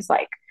mom who's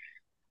like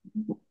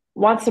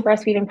wants to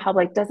breastfeed in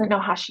public, doesn't know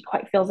how she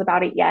quite feels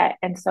about it yet.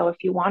 And so if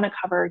you want a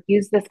cover,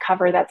 use this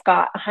cover that's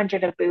got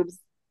 100 of boobs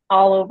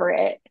all over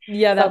it.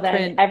 Yeah, that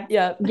print.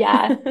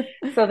 Yeah.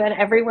 So then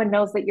everyone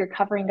knows that you're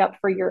covering up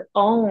for your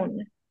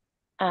own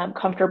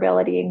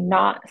comfortability,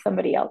 not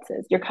somebody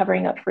else's. You're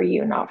covering up for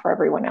you, not for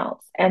everyone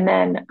else. And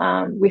then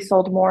we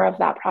sold more of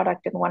that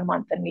product in 1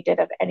 month than we did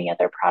of any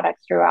other product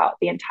throughout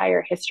the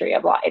entire history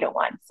of Law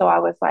 801. So I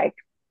was like,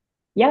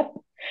 yep,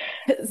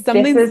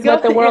 something's this is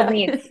what the world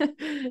needs.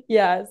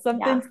 Yeah,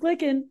 something's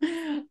clicking.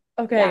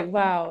 Okay,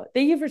 wow.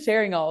 Thank you for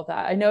sharing all of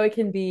that. I know it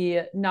can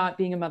be not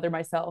being a mother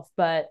myself,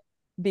 but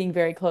being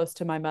very close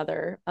to my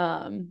mother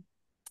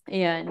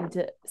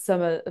and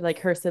some of like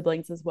her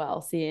siblings as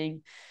well,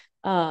 seeing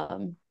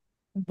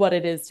what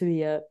it is to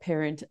be a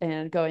parent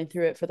and going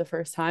through it for the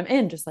first time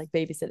and just like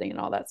babysitting and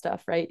all that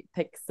stuff, right?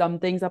 Pick some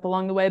things up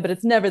along the way, but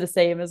it's never the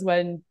same as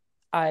when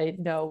I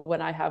know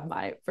when I have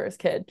my first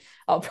kid,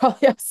 I'll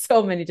probably have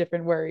so many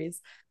different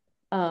worries.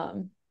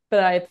 But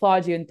I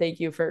applaud you and thank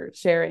you for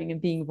sharing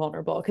and being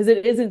vulnerable because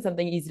it isn't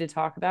something easy to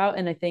talk about.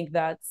 And I think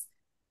that's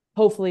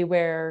hopefully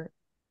where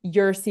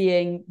you're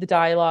seeing the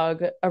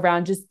dialogue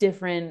around just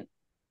different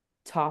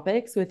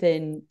topics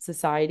within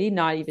society,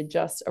 not even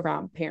just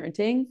around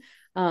parenting,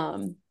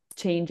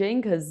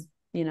 changing because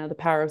the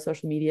power of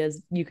social media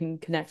is you can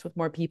connect with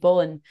more people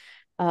and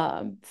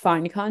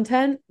find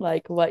content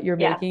like what you're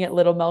Yeah. making at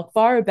Little Milk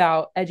Bar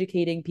about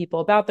educating people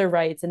about their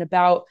rights and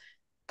about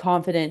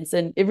confidence.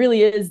 And it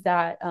really is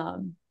that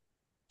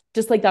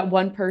just like that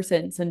one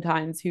person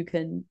sometimes who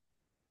can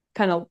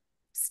kind of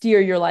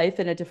steer your life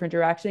in a different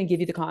direction and give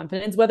you the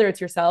confidence, whether it's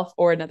yourself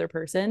or another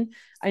person.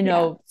 I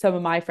know some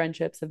of my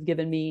friendships have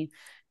given me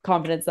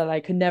confidence that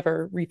I could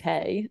never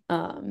repay.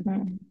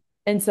 And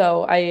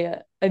so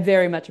I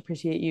very much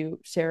appreciate you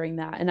sharing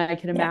that. And I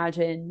can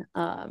imagine,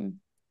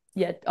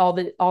 all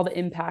the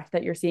impact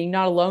that you're seeing,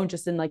 not alone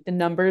just in like the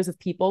numbers of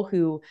people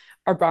who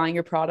are buying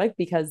your product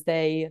because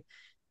they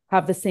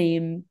have the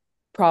same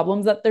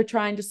problems that they're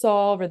trying to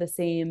solve or the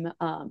same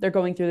they're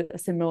going through a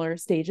similar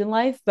stage in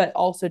life, but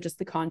also just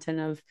the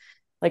content of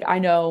like, I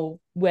know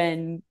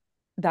when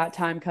that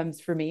time comes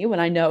for me,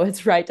 when I know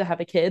it's right to have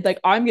a kid, like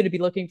I'm going to be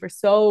looking for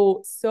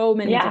so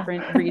many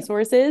different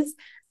resources.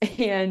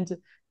 And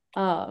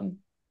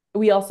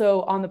we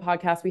also on the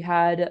podcast we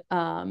had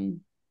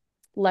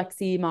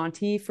Lexi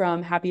Monty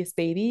from Happiest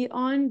Baby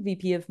on,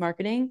 VP of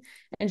marketing,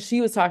 and she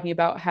was talking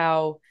about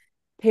how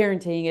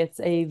parenting, it's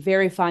a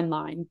very fine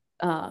line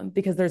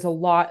because there's a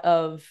lot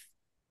of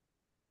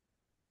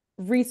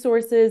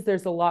resources,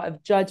 there's a lot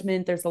of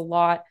judgment, there's a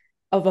lot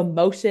of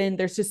emotion,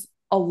 there's just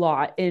a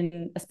lot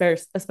in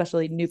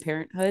especially new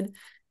parenthood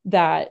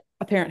that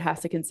a parent has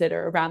to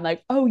consider around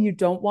like, oh, you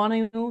don't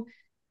want to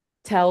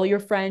tell your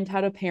friend how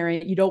to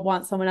parent, you don't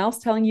want someone else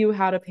telling you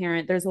how to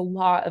parent. There's a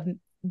lot of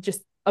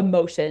just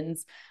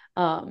emotions,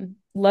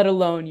 let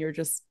alone you're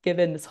just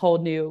given this whole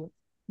new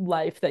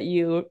life that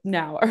you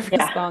now are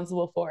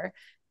responsible for.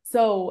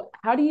 So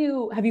have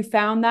you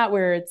found that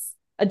where it's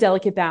a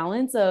delicate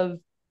balance of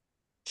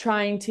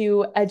trying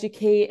to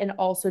educate and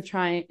also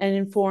trying and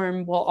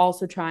inform while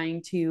also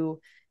trying to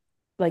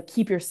like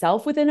keep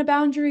yourself within a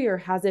boundary, or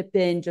has it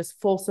been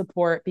just full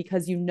support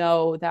because you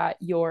know that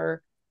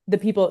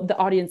the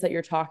audience that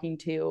you're talking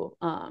to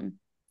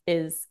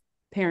is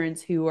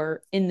parents who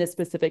are in this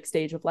specific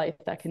stage of life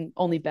that can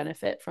only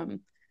benefit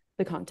from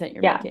the content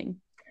you're making?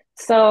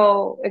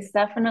 So it's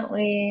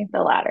definitely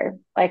the latter.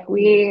 Like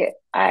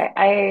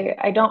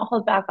I don't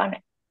hold back on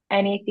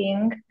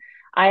anything.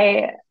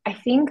 I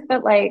think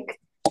that like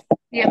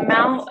the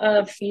amount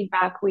of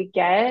feedback we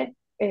get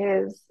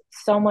is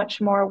so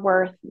much more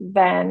worth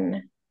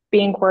than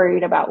being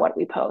worried about what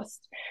we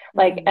post.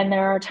 Like, and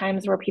there are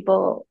times where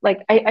people like,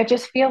 I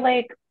just feel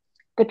like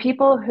the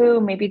people who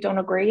maybe don't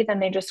agree, then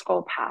they just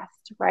scroll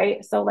past,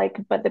 right? So like,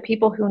 but the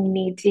people who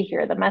need to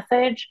hear the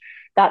message,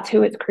 that's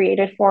who it's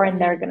created for, and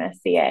they're going to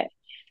see it.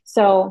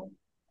 So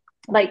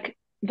like,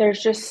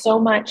 there's just so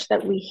much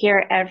that we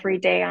hear every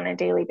day on a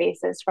daily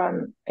basis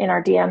from in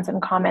our DMs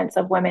and comments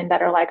of women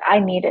that are like, I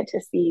needed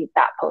to see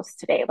that post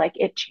today. Like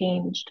it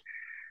changed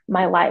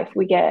my life.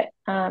 We get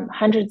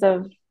hundreds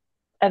of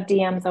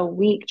DMs a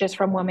week just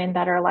from women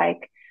that are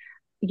like,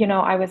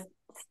 I was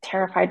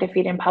terrified to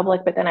feed in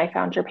public, but then I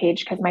found your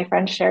page because my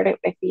friend shared it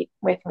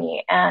with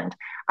me, and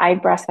I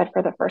breastfed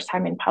for the first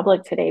time in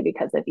public today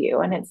because of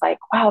you. And it's like,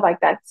 wow, like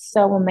that's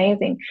so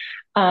amazing.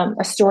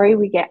 A story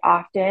we get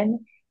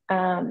often,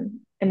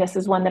 and this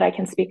is one that I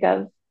can speak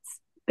of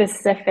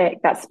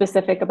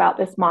specific about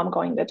this mom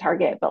going to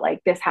Target, but like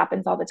this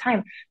happens all the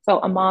time. So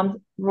a mom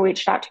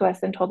reached out to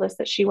us and told us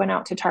that she went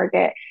out to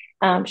Target.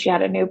 She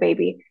had a new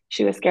baby.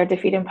 She was scared to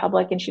feed in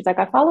public. And she's like,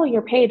 I follow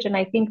your page. And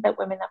I think that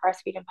women that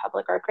breastfeed in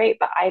public are great,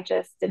 but I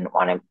just didn't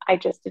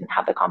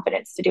have the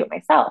confidence to do it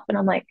myself. And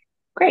I'm like,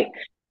 great.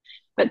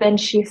 But then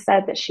she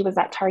said that she was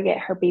at Target,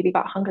 her baby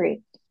got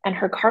hungry and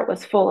her cart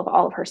was full of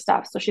all of her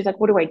stuff. So she's like,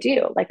 what do I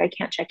do? Like, I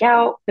can't check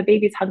out. The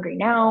baby's hungry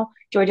now.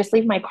 Do I just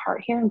leave my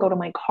cart here and go to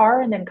my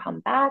car and then come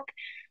back?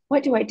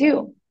 What do I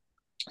do?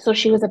 So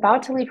she was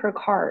about to leave her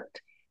cart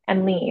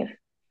and leave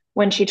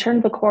when she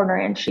turned the corner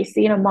and she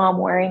seen a mom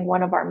wearing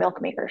one of our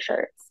milk maker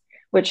shirts,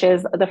 which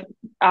is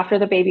after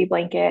the baby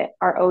blanket,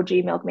 our OG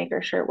milk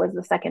maker shirt was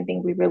the second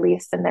thing we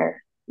released, and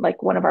they're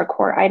like one of our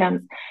core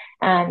items.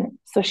 And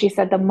so she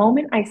said, the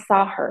moment I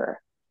saw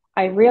her,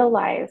 I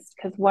realized,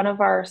 because one of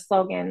our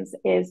slogans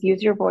is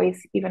use your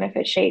voice, even if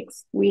it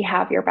shakes, we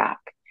have your back.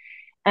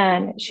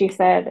 And she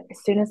said,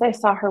 as soon as I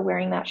saw her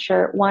wearing that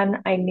shirt,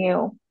 one, I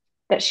knew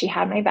that she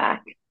had my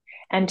back,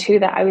 and two,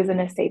 that I was in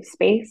a safe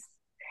space,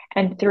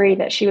 and three,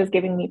 that she was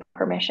giving me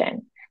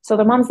permission. So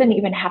the moms didn't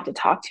even have to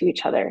talk to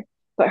each other,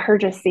 but her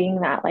just seeing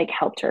that like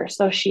helped her.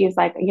 So she's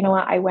like, you know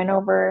what? I went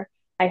over,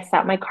 I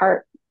sat my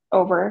cart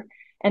over,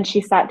 and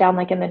she sat down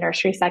like in the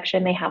nursery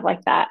section. They have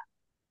like that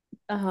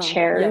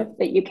chair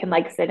that you can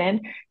like sit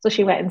in. So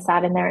she went and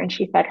sat in there and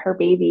she fed her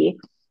baby.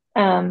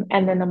 And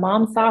then the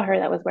mom saw her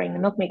that was wearing the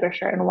milk maker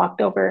shirt and walked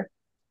over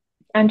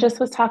and just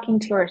was talking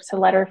to her to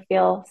let her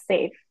feel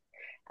safe.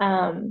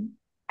 And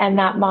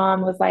that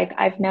mom was like,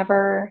 I've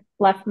never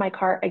left my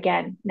cart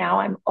again. Now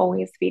I'm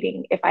always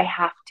feeding if I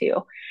have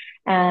to.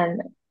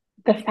 And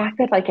the fact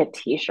that like a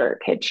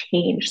t-shirt could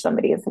change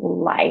somebody's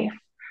life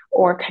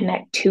or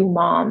connect two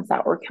moms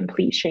that were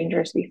complete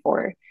strangers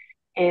before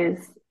is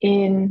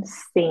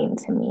insane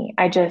to me.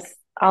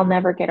 I'll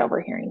never get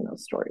over hearing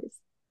those stories.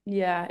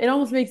 Yeah. It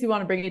almost makes you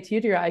want to bring a tear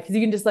to your eye because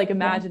you can just like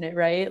imagine it,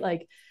 right?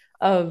 Like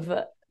of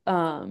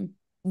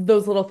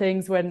those little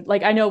things when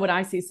like I know when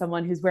I see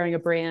someone who's wearing a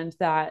brand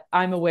that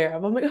I'm aware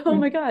of, I'm like, oh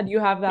my God, you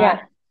have that. Yeah.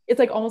 It's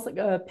like almost like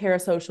a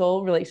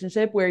parasocial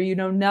relationship where you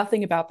know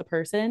nothing about the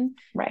person,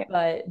 Right.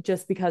 but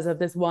just because of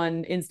this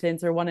one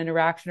instance or one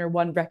interaction or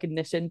one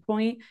recognition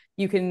point,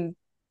 you can,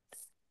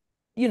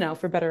 you know,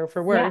 for better or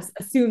for Yeah. worse,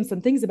 assume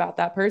some things about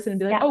that person and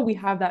be like, Yeah. oh, we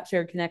have that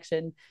shared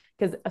connection.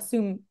 Because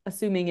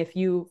assuming if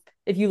you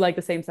like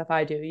the same stuff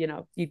I do, you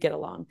know, you get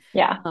along,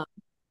 Yeah. um,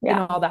 and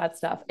Yeah. all that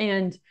stuff.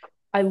 And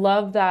I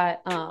love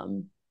that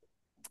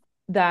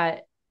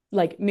that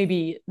like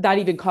maybe that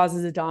even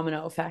causes a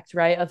domino effect,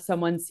 right? Of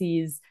someone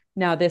sees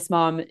now this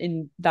mom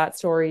in that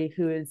story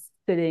who is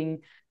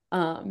sitting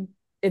um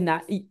in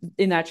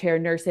that chair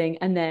nursing,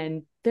 and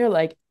then they're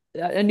like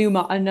a new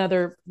mom,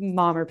 another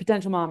mom or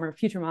potential mom or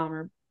future mom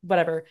or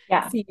whatever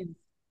Yeah. sees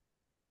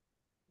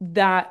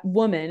that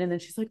woman, and then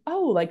she's like,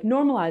 oh, like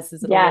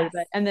normalizes it a little Yes.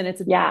 bit, and then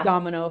it's a Yeah.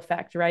 domino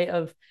effect, right?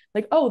 Of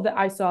like, oh, that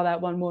I saw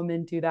that one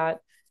woman do that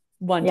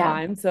one Yeah.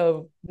 time,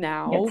 so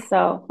now It's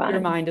so your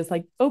fun. mind is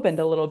like opened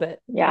a little bit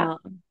Yeah.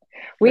 for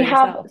We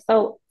have, yourself.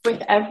 so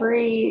with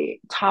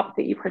every top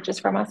that you purchase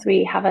from us,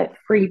 we have a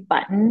free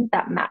button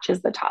that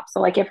matches the top.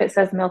 So like if it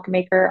says milk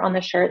maker on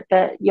the shirt,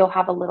 that you'll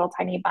have a little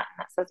tiny button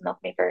that says milk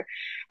maker.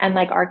 And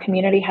like our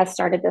community has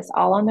started this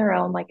all on their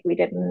own. Like we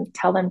didn't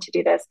tell them to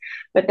do this,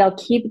 but they'll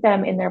keep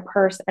them in their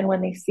purse. And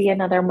when they see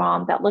another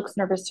mom that looks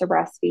nervous to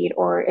breastfeed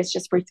or is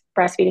just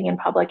breastfeeding in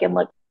public and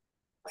looks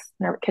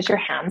because your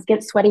hands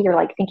get sweaty. You're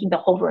like thinking the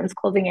whole room's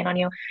closing in on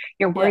you.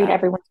 You're worried Yeah.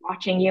 everyone's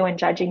watching you and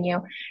judging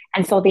you.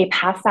 And so they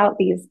pass out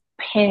these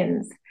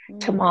pins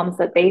to moms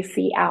that they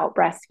see out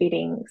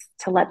breastfeeding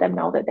to let them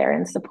know that they're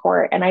in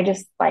support. And I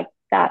just like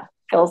that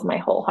fills my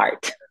whole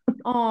heart.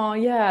 Oh,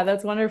 yeah,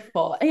 that's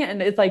wonderful. And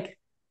it's like,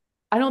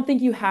 I don't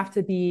think you have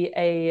to be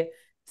a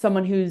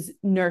someone who's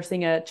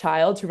nursing a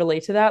child to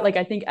relate to that. Like,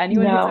 I think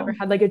anyone who's ever No.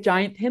 had like a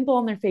giant pimple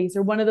on their face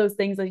or one of those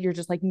things that you're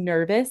just like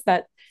nervous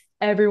that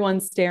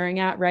everyone's staring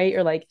at, right?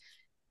 Or like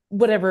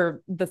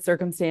whatever the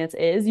circumstance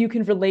is, you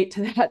can relate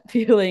to that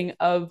feeling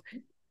of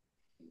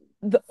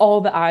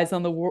all the eyes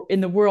on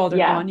in the world are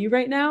Yeah. on you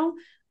right now,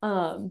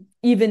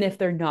 even if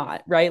they're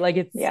not, right?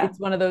 Like Yeah. it's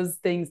one of those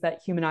things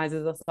that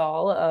humanizes us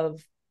all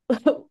of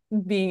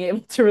being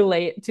able to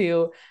relate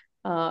to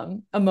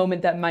a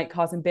moment that might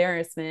cause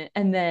embarrassment,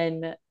 and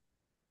then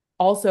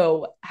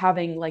also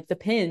having like the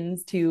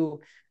pins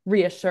to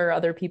reassure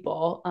other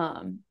people.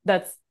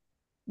 That's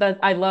that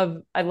I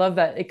love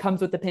that it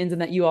comes with the pins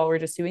and that you all were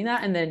just doing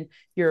that, and then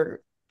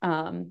your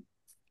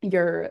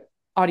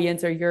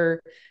audience or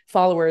your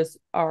followers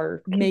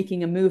are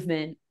making a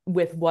movement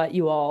with what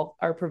you all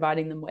are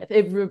providing them with.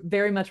 It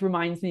very much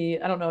reminds me,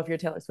 I don't know if you're a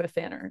Taylor Swift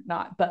fan or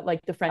not, but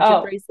like the friendship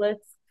Oh,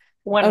 bracelets.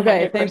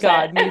 Okay, thank 100%.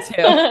 God, me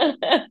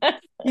too.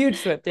 Huge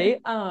Swiftie.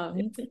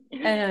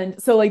 And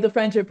so like the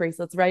friendship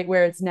bracelets, right?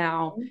 Where it's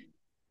now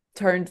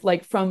turned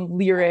like from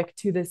lyric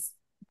to this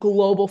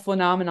global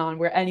phenomenon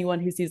where anyone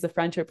who sees a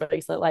friendship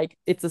bracelet, like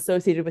it's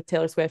associated with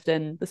Taylor Swift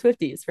and the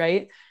Swifties,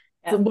 right?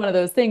 Yeah. It's one of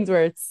those things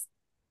where it's,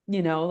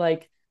 you know,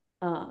 like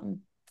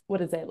what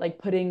is it? Like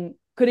putting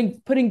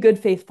good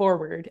faith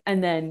forward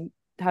and then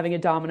having a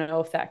domino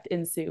effect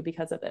ensue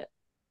because of it.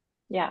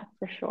 Yeah,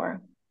 for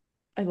sure.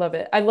 I love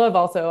it. I love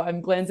also,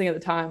 I'm glancing at the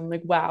time, I'm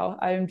like, wow,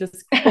 I'm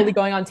just fully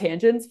going on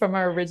tangents from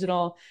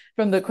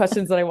from the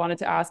questions that I wanted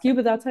to ask you,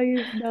 but that's how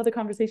you know the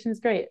conversation is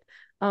great.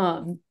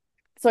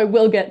 So I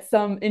will get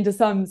into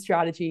some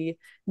strategy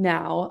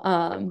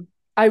now.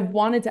 I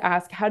wanted to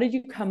ask, how did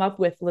you come up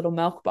with Little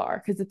Milk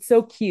Bar? Because it's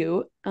so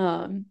cute.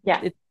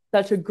 Yeah. It's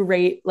such a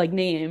great like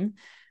name.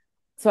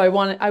 So I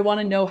want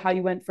to know how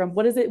you went from,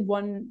 what is it?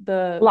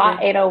 The Law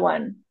brand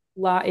 801.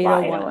 La Law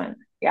 801. 801.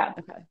 Yeah.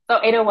 Okay. So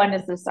 801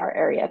 is just our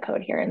area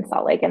code here in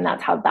Salt Lake, and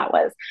that's how that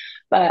was.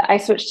 But I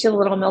switched to the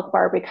Little Milk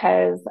Bar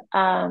because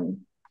I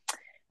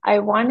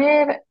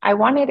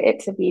wanted it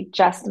to be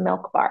just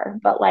Milk Bar.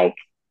 But like,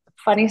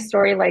 funny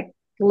story, like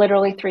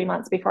literally 3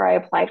 months before I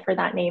applied for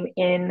that name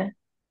in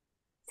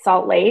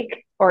Salt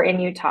Lake or in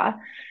Utah,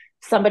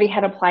 somebody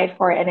had applied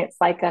for it, and it's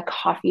like a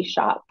coffee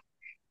shop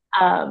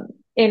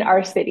in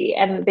our city,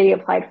 and they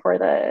applied for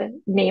the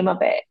name of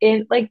it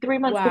in like 3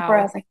 months before. I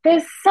Wow. was like,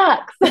 this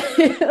sucks. Like,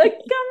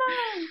 come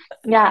on.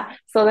 Yeah.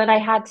 So then I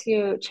had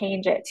to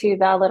change it to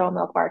the Little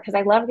Milk Bar because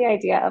I love the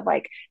idea of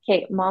like,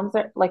 okay, moms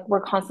are like,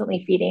 we're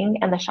constantly feeding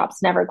and the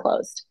shop's never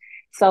closed.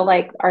 So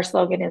like our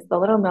slogan is the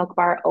Little Milk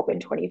Bar open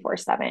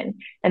 24/7.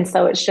 And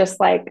so it's just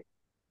like,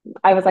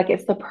 I was like,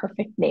 it's the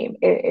perfect name.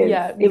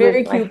 Yeah, It was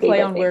very my cute play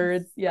favorite on thing.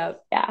 words. Yeah.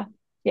 Yeah.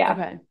 Yeah.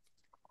 Okay.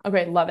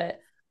 Okay, love it.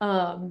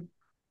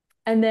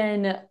 And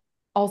then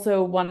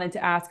also wanted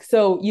to ask,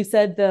 so you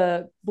said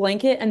the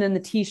blanket and then the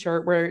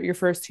t-shirt were your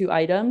first two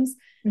items.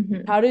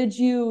 Mm-hmm. How did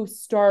you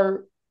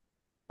start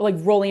like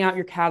rolling out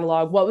your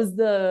catalog? What was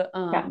the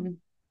Yeah.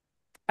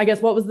 I guess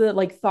what was the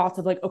like thoughts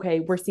of like, okay,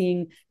 we're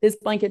seeing this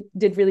blanket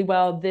did really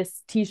well,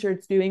 this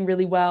t-shirt's doing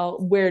really well.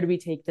 Where do we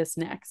take this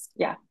next?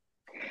 Yeah.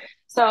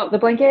 So the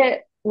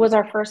blanket was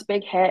our first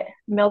big hit.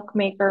 Milk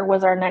Maker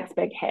was our next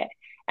big hit.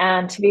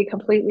 And to be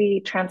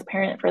completely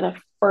transparent, for the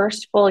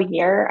first full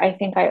year, I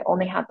think I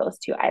only had those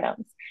two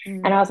items.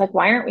 And I was like,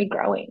 why aren't we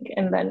growing?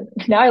 And then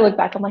now I look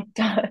back, I'm like,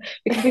 duh,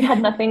 because we had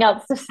nothing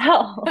else to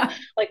sell.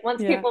 Like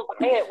once Yeah. people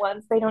buy it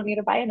once, they don't need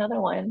to buy another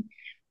one.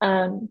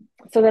 Um,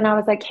 so then I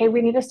was like, hey,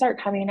 we need to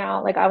start coming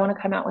out. Like I want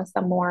to come out with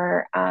some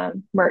more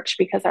merch,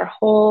 because our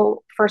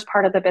whole first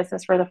part of the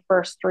business for the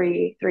first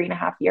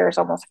 3.5 years,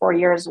 almost 4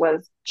 years,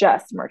 was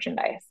just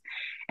merchandise.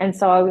 And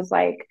so I was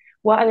like,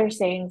 what other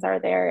sayings are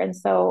there? And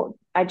so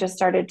I just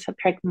started to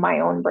pick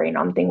my own brain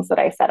on things that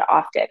I said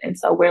often. And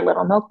so we're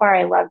Little Milk Bar.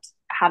 I loved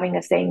having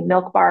a saying,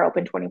 Milk Bar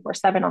open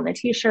 24/7 on the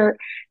t-shirt.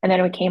 And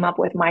then we came up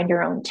with mind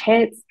your own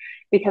tits,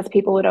 because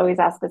people would always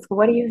ask us,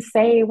 what do you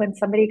say when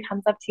somebody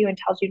comes up to you and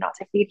tells you not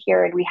to feed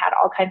here? And we had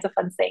all kinds of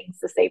fun sayings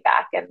to say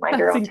back, and mind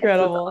your That's own tits was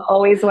incredible.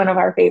 always one of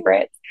our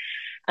favorites.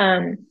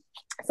 Um,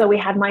 so we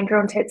had mind your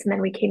own tits, and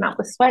then we came out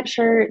with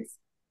sweatshirts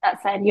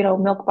that said,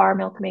 Milk Bar,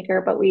 Milk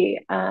Maker. But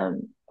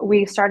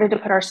we started to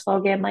put our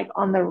slogan like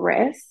on the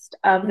wrist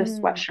of the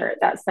Mm. sweatshirt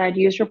that said,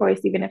 use your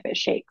voice even if it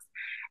shakes.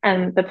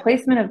 And the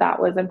placement of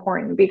that was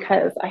important,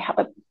 because I have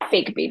a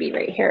fake baby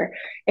right here.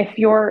 If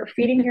you're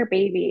feeding your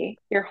baby,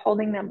 you're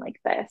holding them like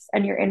this,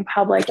 and you're in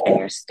public and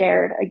you're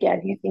stared,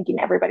 again, you're thinking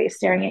everybody's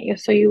staring at you.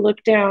 So you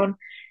look down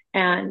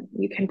and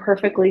you can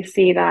perfectly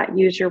see that,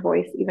 use your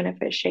voice even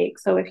if it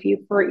shakes. So if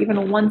you for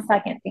even 1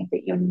 second think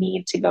that you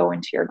need to go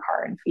into your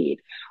car and feed,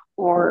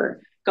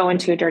 or go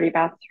into a dirty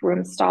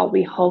bathroom stall,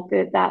 we hope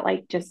that that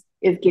like just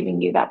is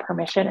giving you that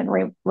permission,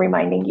 and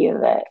reminding you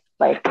that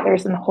like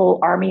there's a whole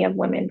army of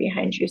women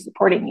behind you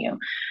supporting you.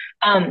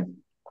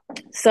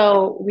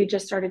 So we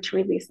just started to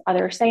release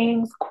other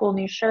sayings, cool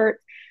new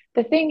shirts.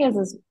 The thing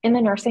is in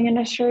the nursing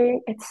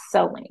industry, it's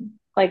so lame.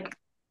 Like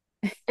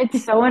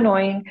it's so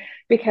annoying,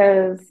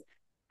 because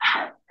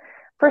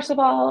first of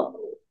all,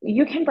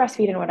 you can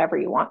breastfeed in whatever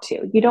you want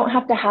to. You don't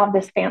have to have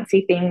this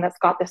fancy thing that's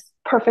got this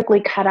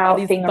perfectly cut All out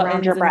these thing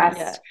around your buttons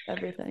and breast.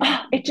 everything.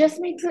 It just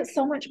makes it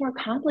so much more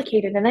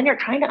complicated. And then you're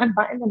trying to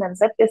unbutton and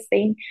unzip this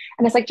thing.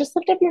 And it's like, just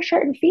lift up your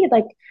shirt and feed.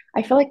 Like,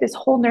 I feel like this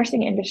whole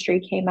nursing industry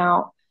came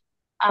out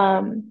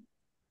um,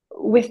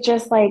 with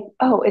just like,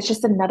 oh, it's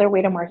just another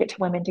way to market to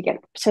women to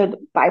get to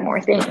buy more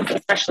things,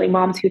 especially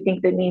moms who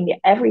think they need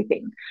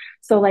everything.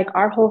 So like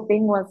our whole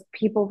thing was,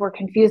 people were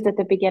confused at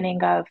the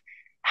beginning of,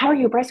 how are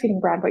you a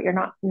breastfeeding brand, but you're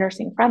not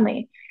nursing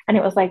friendly? And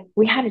it was like,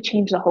 we had to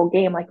change the whole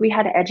game. Like we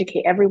had to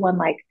educate everyone,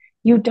 like,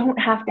 you don't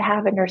have to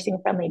have a nursing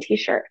friendly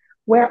t-shirt.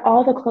 Wear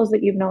all the clothes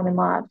that you've known and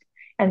loved.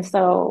 And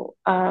so,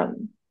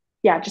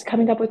 yeah, just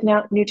coming up with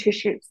now new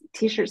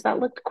t-shirts that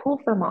looked cool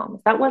for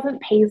moms. That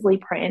wasn't paisley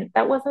print.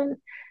 That wasn't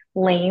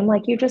lame.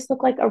 Like you just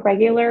look like a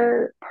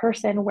regular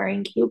person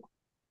wearing cute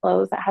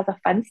clothes that has a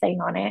fun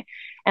saying on it.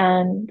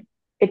 And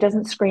it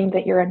doesn't scream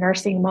that you're a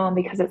nursing mom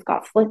because it's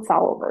got slits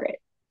all over it.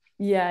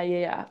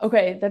 Yeah.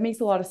 Okay, that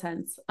makes a lot of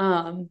sense.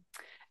 And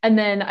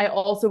then I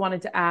also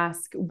wanted to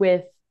ask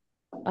with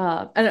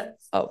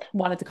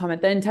wanted to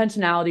comment the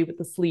intentionality with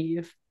the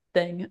sleeve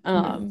thing,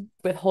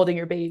 with holding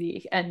your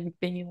baby and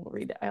being able to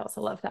read it. I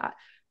also love that.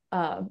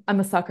 I'm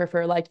a sucker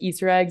for like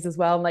Easter eggs as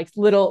well, and like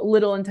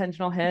little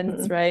intentional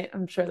hints, right?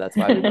 I'm sure that's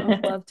why we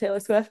both love Taylor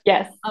Swift.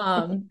 Yes.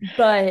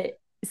 But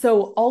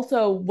so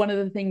also one of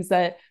the things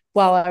that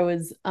while I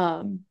was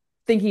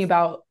thinking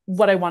about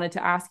what I wanted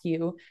to ask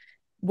you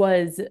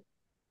was,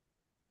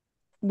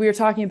 we were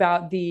talking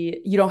about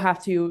you don't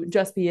have to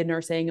just be a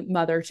nursing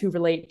mother to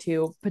relate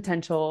to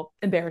potential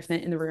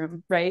embarrassment in the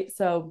room, right?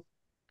 So,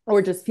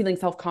 or just feeling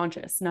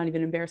self-conscious, not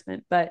even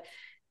embarrassment. But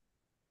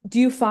do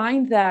you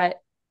find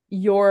that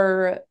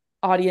your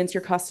audience,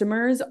 your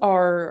customers,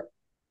 are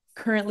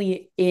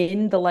currently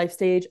in the life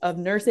stage of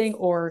nursing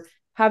or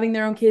having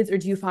their own kids, or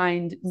do you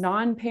find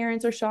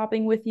non-parents are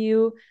shopping with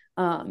you?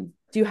 Do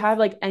you have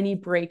like any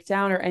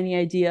breakdown or any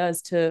idea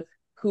as to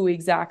who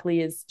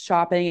exactly is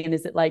shopping, and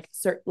is it like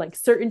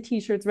certain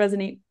t-shirts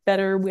resonate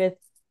better with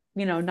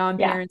Yeah.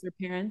 non-parents or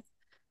parents?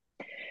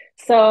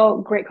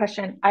 So great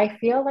question. I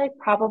feel like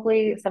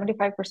probably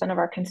 75% of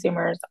our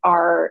consumers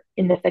are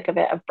in the thick of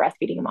it of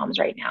breastfeeding moms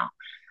right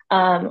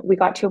now. We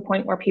got to a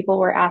point where people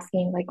were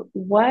asking, like,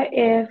 what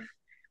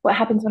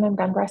happens when I'm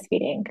done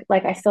breastfeeding?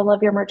 Like, I still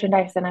love your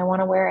merchandise and I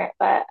want to wear it,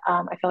 but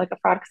I feel like a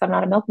fraud because I'm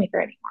not a milk maker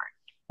anymore.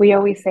 We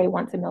always say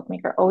once a milk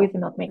maker, always a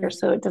milk maker.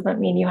 So it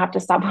doesn't mean you have to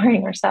stop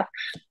wearing our stuff.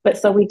 But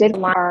so we did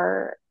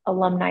our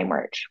alumni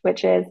merch,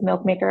 which is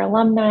milk maker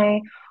alumni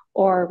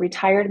or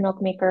retired milk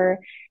maker.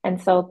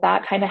 And so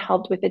that kind of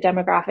helped with the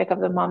demographic of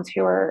the moms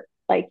who are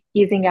like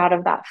easing out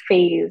of that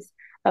phase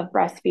of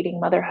breastfeeding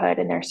motherhood,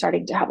 and they're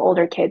starting to have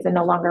older kids and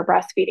no longer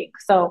breastfeeding.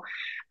 So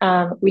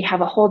we have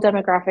a whole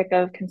demographic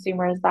of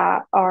consumers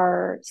that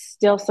are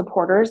still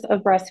supporters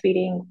of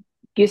breastfeeding,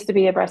 used to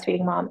be a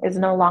breastfeeding mom, is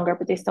no longer,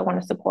 but they still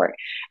want to support.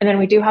 And then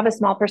we do have a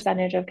small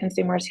percentage of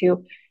consumers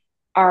who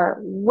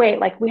are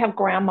like we have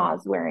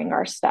grandmas wearing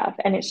our stuff,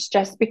 and it's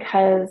just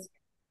because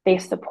they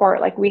support.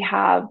 Like we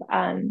have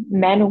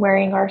men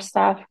wearing our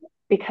stuff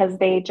because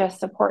they just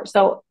support.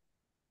 So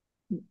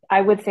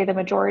I would say the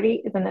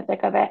majority is in the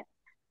thick of it.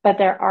 But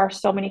there are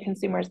so many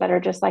consumers that are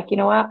just like, you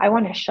know what? I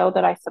want to show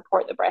that I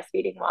support the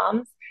breastfeeding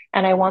moms,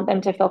 and I want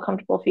them to feel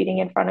comfortable feeding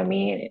in front of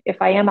me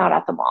if I am out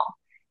at the mall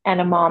and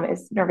a mom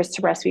is nervous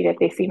to breastfeed. If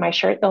they see my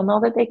shirt, they'll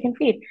know that they can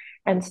feed.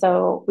 And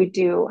so we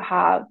do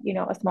have,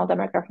 a small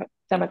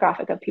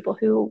demographic of people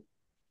who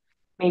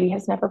maybe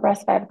has never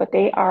breastfed, but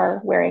they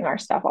are wearing our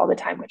stuff all the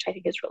time, which I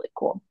think is really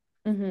cool.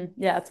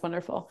 Yeah, it's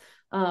wonderful.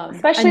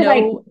 Especially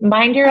like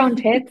mind your own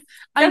tits.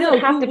 I know, doesn't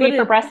have to be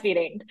for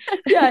breastfeeding.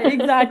 Yeah,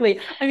 exactly.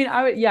 I mean,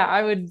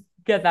 I would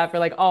get that for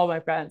like all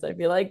my friends. I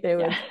feel like they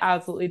would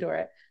absolutely adore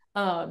it.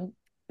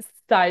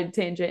 Side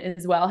tangent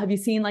as well. Have you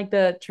seen like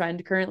the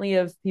trend currently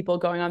of people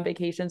going on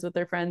vacations with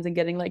their friends and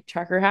getting like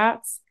trucker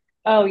hats?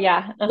 Oh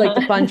yeah. Like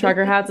the fun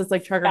trucker hats. It's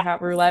like trucker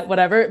hat roulette,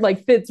 whatever,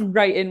 like fits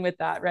right in with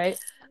that, right?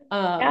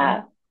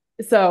 Yeah.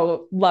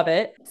 So love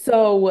it.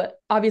 So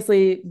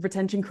obviously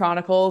retention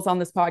chronicles on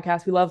this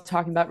podcast. We love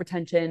talking about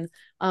retention.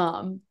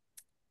 And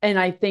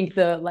I think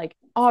the like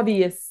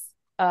obvious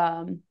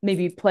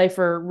maybe play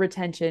for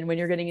retention when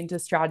you're getting into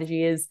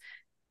strategy is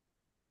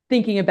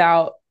thinking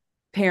about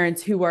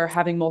parents who are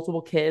having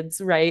multiple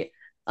kids, right?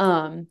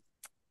 How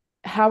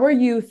are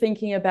you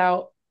thinking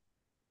about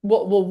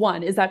well,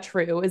 one, is that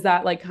true? Is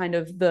that like kind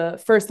of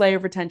the first layer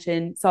of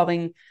retention,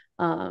 solving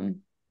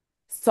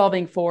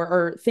for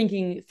or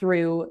thinking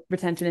through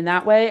retention in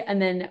that way?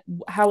 And then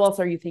how else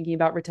are you thinking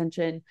about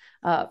retention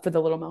for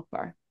the Little Milk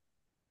Bar?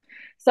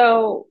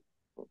 So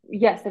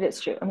yes, it is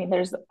true. I mean,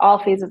 there's all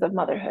phases of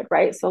motherhood,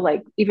 right? So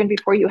like even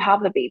before you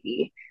have the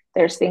baby,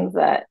 there's things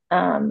that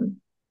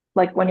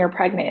like when you're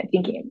pregnant,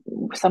 thinking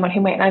someone who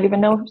might not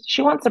even know if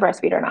she wants to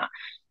breastfeed or not.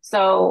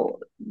 So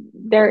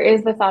there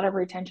is the thought of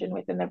retention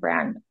within the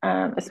brand,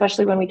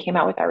 especially when we came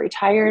out with our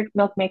retired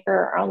milk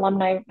maker, our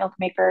alumni milk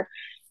maker.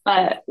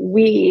 But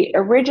we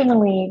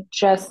originally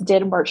just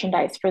did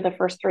merchandise for the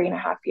first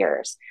 3.5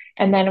 years.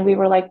 And then we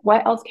were like,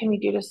 what else can we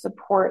do to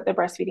support the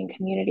breastfeeding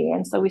community?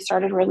 And so we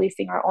started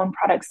releasing our own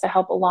products to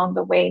help along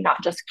the way,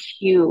 not just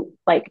cute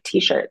like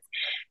t-shirts.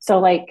 So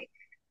like,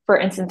 for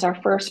instance, our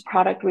first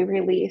product we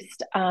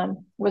released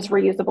was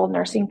reusable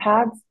nursing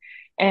pads.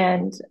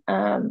 And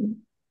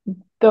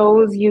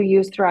those you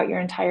use throughout your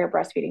entire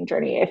breastfeeding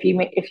journey.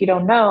 If you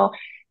don't know,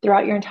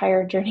 throughout your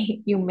entire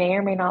journey, you may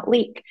or may not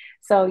leak.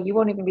 So you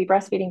won't even be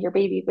breastfeeding your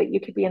baby, but you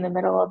could be in the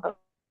middle of a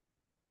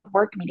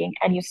work meeting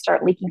and you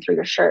start leaking through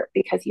your shirt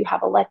because you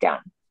have a letdown.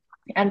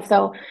 And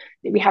so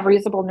we have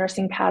reusable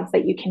nursing pads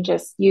that you can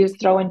just use,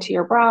 throw into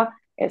your bra.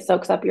 It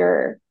soaks up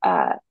your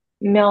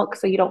milk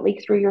so you don't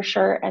leak through your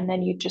shirt, and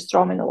then you just throw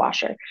them in the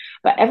washer.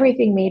 But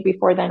everything made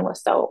before then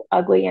was so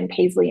ugly and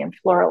paisley and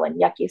floral and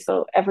yucky.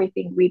 So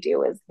everything we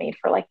do is made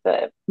for like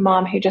the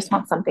mom who just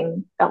wants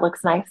something that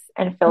looks nice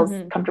and feels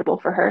comfortable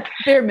for her.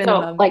 Bare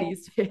minimum like,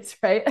 these days,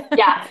 right?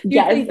 Yeah.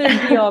 You think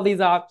there'd be all these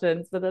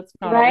options, but that's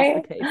not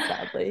always the case,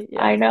 sadly.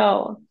 Yeah. I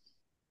know.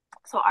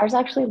 So ours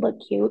actually look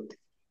cute.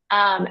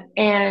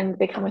 And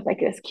they come with like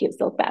this cute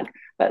silk bag.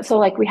 But so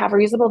like we have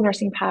reusable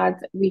nursing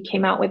pads. We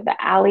came out with the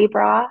Alley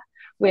bra,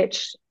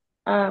 which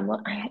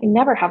I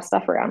never have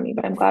stuff around me,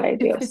 but I'm glad I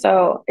do.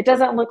 So it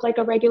doesn't look like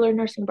a regular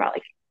nursing bra.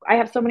 Like I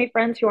have so many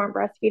friends who aren't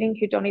breastfeeding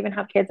who don't even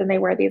have kids, and they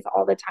wear these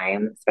all the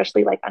time,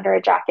 especially like under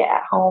a jacket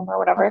at home or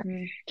whatever.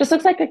 Just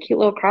looks like a cute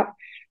little crop.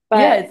 But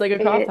yeah, it's like a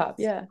crop top.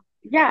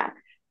 Yeah.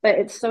 But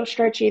it's so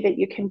stretchy that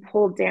you can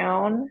pull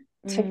down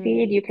to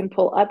feed, you can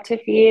pull up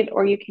to feed,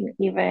 or you can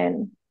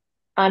even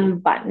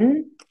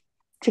unbutton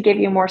to give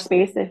you more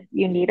space if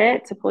you need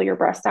it to pull your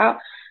breast out.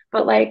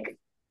 But like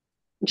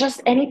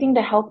just anything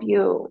to help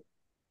you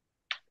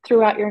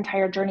throughout your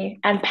entire journey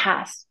and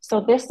past.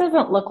 So this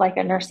doesn't look like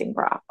a nursing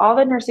bra. All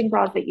the nursing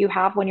bras that you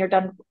have when you're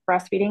done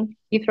breastfeeding,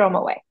 you throw them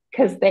away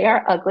because they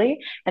are ugly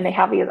and they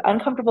have these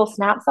uncomfortable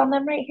snaps on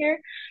them right here.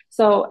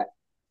 So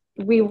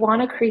we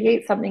want to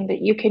create something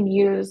that you can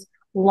use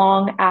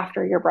long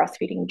after your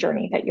breastfeeding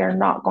journey that you're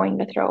not going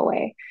to throw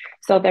away.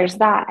 So there's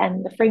that,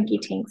 and the Frankie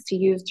tanks to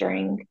use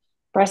during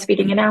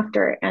breastfeeding and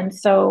after. And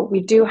so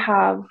we do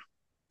have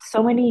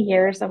so many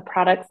years of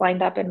products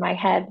lined up in my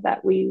head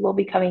that we will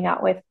be coming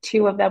out with.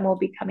 2 of them will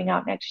be coming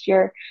out next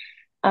year.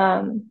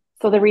 So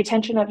the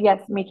retention of, yes,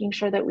 making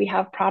sure that we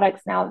have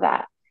products now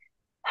that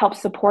help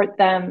support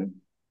them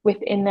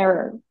within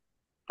their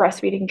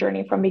breastfeeding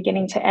journey from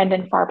beginning to end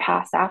and far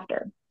past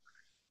after.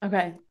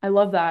 Okay. I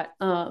love that.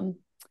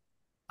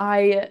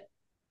 I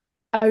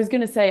was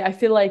going to say, I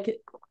feel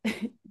like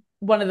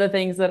one of the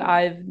things that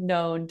I've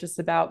known just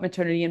about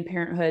maternity and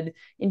parenthood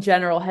in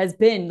general has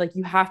been like,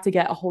 you have to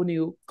get a whole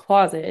new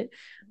closet.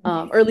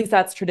 Or at least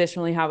that's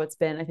traditionally how it's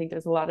been. I think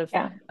there's a lot of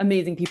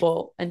amazing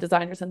people and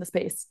designers in the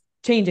space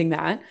changing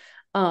that,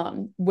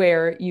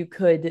 where you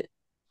could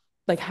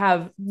like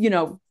have,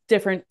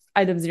 different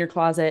items in your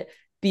closet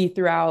be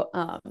throughout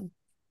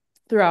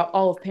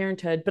all of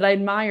parenthood. But I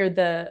admire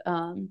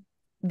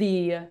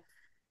the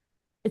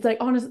it's like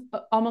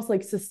almost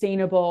like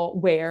sustainable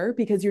wear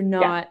because you're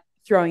not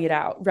throwing it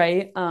out,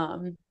 right?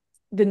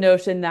 The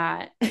notion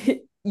that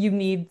you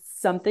need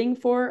something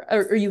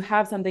or you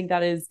have something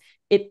that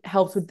it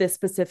helps with this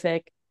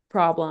specific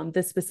problem,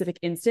 this specific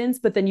instance,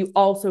 but then you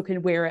also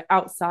can wear it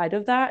outside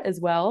of that as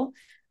well.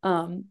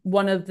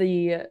 One of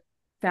the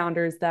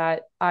founders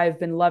that I've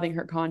been loving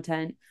her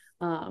content,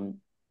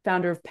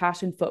 founder of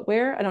Passion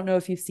Footwear. I don't know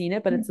if you've seen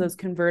it, but it's those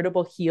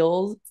convertible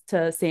heels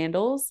to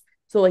sandals.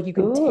 So like you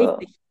can take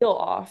the heel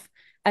off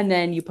and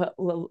then you put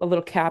a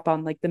little cap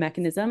on like the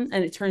mechanism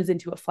and it turns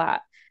into a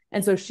flat.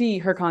 And so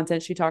her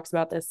content, she talks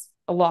about this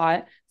a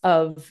lot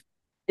of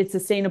it's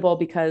sustainable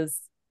because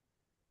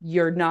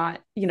you're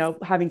not,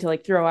 having to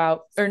like throw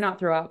out or not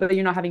throw out, but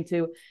you're not having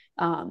to,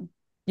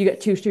 you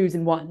get two shoes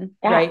in one.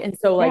 Yeah. Right. And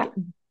so like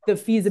the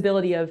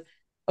feasibility of,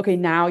 okay,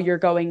 now you're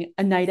going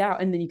a night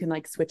out and then you can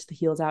like switch the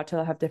heels out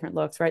to have different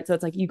looks. Right. So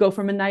it's like you go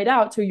from a night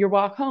out to your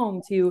walk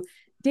home to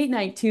date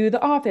night to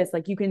the office.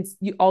 Like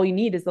all you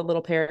need is the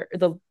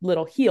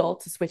little heel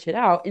to switch it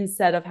out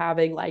instead of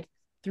having like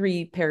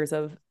 3 pairs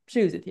of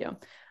shoes with you.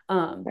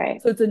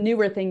 Right. So it's a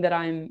newer thing that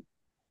I'm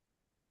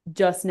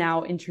just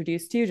now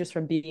introduced to just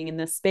from being in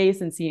this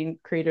space and seeing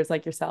creators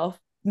like yourself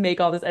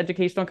make all this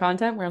educational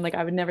content where I'm like,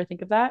 I would never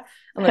think of that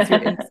unless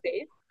you're in the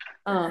space.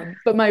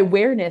 But my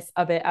awareness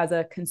of it as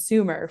a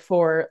consumer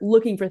for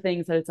looking for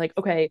things that it's like,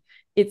 okay,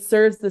 it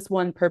serves this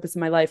one purpose in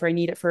my life or I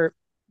need it for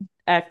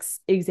X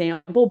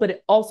example, but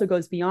it also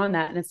goes beyond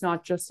that. And it's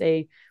not just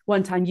a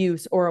one-time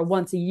use or a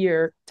once a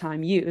year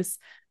time use.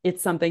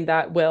 It's something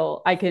that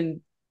I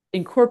can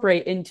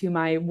incorporate into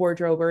my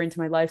wardrobe or into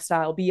my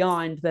lifestyle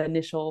beyond the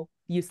initial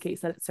use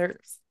case that it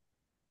serves.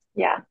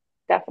 Yeah,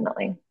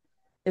 definitely.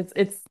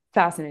 It's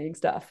fascinating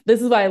stuff.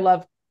 This is why I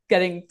love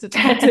getting to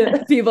talk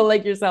to people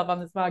like yourself on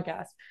this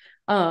podcast.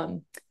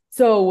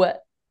 So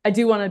I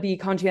do want to be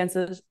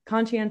conscientious,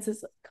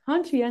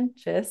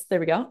 there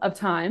we go, of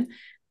time.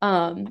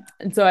 And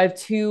so I have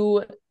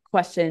 2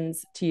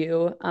 questions to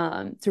you,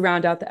 to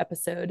round out the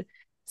episode.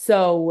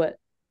 So,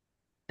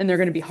 and they're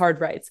going to be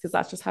hard rights because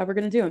that's just how we're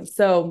going to do them.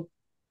 So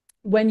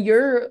when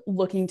you're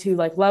looking to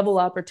like level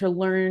up or to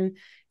learn,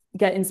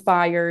 get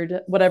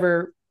inspired,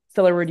 whatever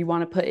filler word you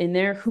want to put in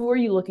there, who are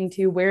you looking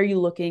to? Where are you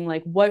looking?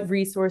 Like what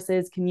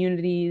resources,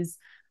 communities,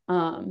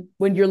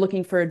 when you're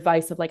looking for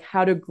advice of like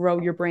how to grow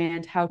your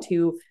brand, how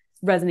to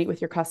resonate with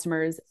your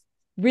customers,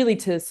 really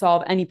to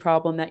solve any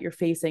problem that you're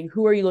facing,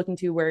 who are you looking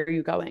to? Where are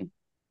you going?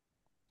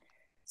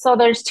 So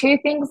there's 2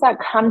 things that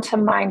come to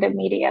mind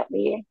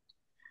immediately.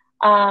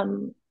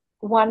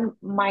 One,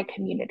 my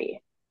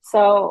community.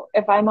 So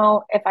if I'm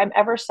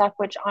ever stuck,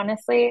 which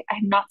honestly,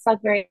 I'm not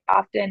stuck very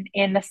often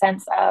in the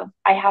sense of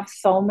I have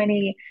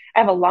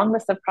a long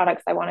list of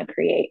products I want to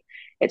create.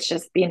 It's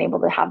just being able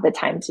to have the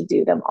time to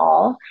do them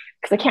all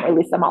because I can't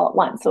release them all at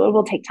once. So it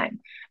will take time.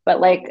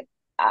 But like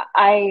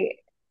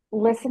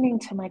listening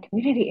to my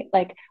community,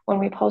 like when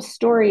we post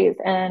stories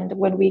and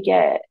when we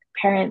get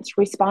parents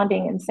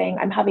responding and saying,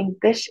 I'm having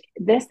this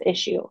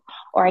issue,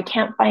 or I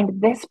can't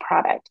find this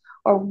product,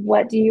 or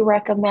what do you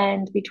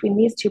recommend between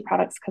these 2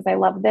 products? Because I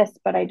love this,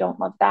 but I don't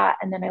love that.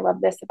 And then I love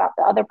this about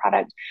the other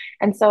product.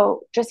 And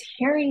so just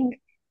hearing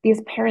these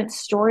parents'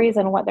 stories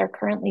and what they're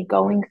currently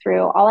going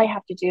through, all I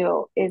have to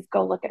do is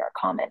go look at our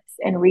comments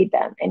and read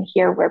them and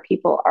hear where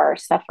people are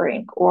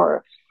suffering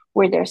or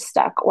where they're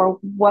stuck or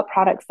what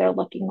products they're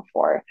looking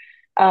for.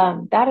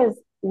 That is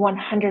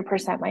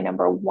 100% my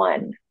number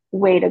one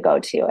way to go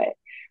to it.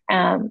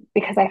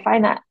 Because I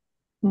find that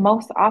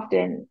most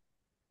often,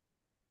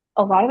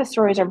 a lot of the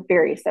stories are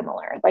very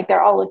similar. Like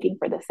they're all looking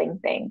for the same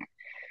thing.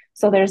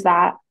 So there's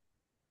that.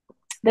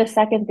 The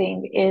second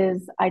thing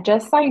is I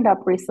just signed up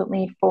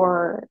recently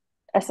for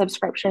a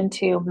subscription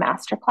to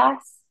Masterclass.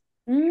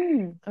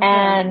 Okay.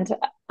 And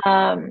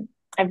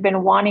I've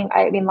been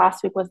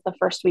last week was the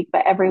first week,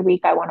 but every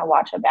week I want to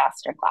watch a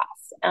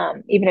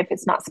masterclass, even if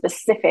it's not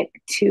specific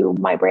to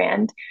my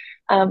brand.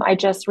 I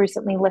just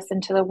recently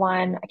listened to the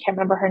one, I can't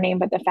remember her name,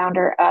 but the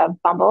founder of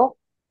Bumble,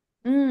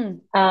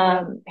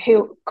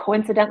 who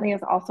coincidentally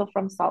is also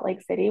from Salt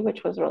Lake City,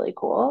 which was really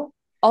cool.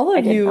 All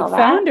of you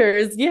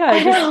founders,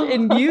 just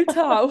in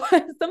Utah,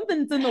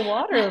 something's in the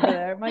water over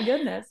there. My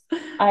goodness.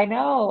 I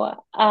know.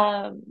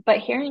 But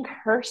hearing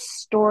her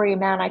story,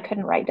 man, I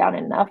couldn't write down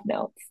enough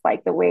notes,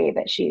 like the way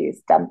that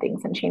she's done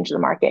things and changed the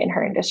market in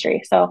her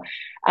industry. So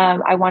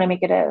I want to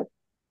make it a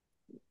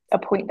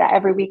point that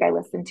every week I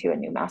listen to a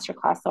new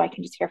masterclass so I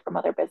can just hear from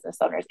other business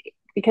owners,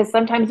 because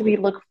sometimes we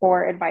look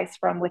for advice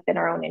from within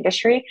our own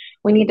industry.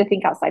 We need to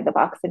think outside the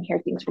box and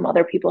hear things from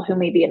other people who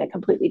may be in a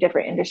completely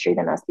different industry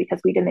than us because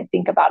we didn't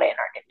think about it in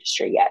our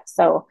industry yet.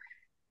 So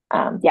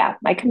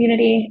my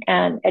community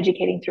and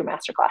educating through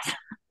masterclass.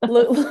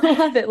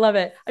 Love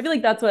it. I feel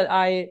like that's what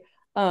I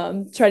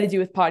try to do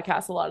with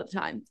podcasts a lot of the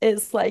time.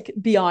 Is like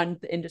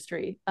beyond the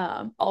industry,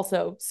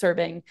 also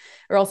serving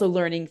or also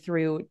learning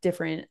through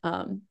different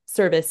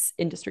service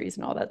industries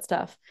and all that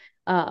stuff.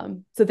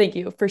 So thank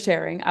you for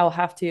sharing. I'll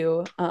have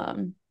to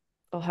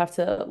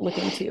look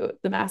into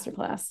the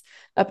masterclass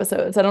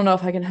episodes. I don't know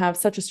if I can have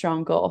such a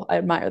strong goal. I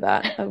admire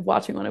that of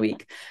watching one a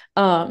week.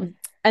 And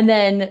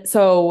then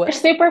so they're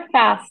super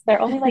fast.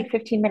 They're only like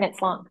 15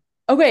 minutes long.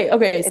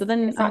 Okay. So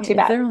then it's not too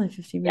bad. They're only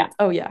 15 minutes.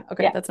 Yeah. Oh yeah.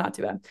 Okay. Yeah. That's not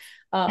too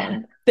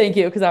bad. Thank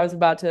you. Cause I was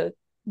about to,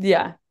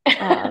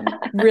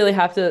 Really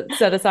have to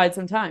set aside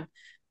some time.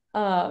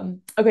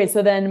 Okay,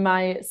 so then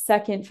my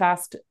second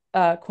fast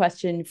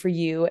question for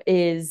you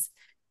is,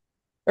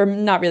 or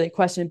not really a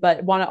question,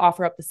 but want to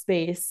offer up the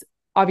space.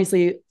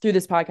 Obviously, through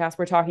this podcast,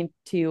 we're talking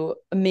to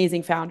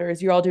amazing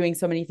founders. You're all doing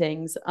so many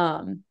things.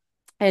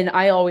 And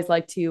I always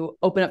like to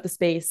open up the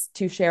space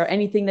to share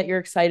anything that you're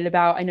excited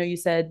about. I know you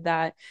said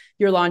that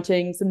you're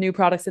launching some new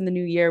products in the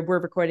new year. We're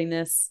recording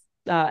this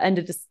end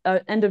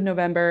of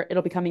November.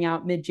 It'll be coming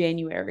out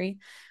mid-January.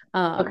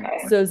 Okay.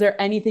 So is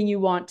there anything you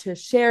want to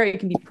share? It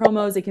can be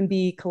promos, it can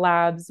be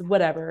collabs,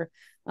 whatever,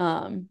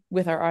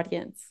 with our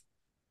audience.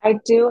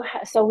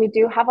 So we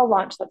do have a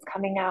launch that's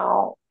coming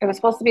out. It was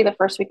supposed to be the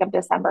first week of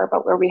December,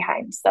 but we're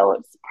behind. So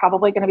it's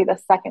probably going to be the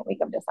second week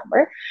of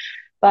December.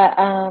 But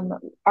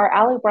our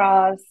Alley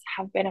bras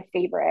have been a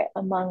favorite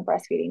among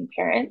breastfeeding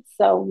parents.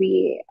 So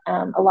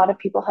a lot of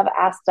people have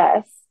asked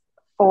us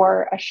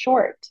for a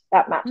short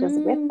that matches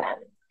with them.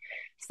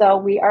 So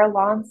we are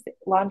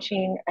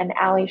launching an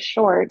Alley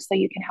short, so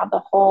you can have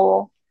the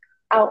whole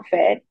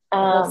outfit,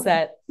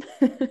 the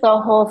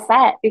whole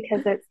set,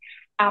 because it's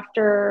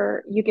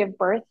after you give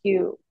birth,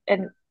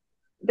 and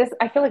this,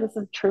 I feel like this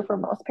is true for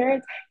most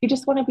parents. You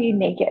just want to be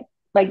naked,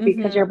 like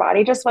because your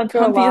body just went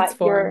through a lot.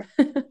 You're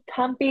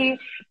comfy,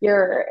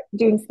 you're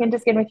doing skin to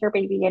skin with your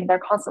baby, and they're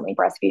constantly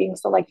breastfeeding.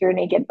 So like you're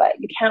naked, but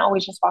you can't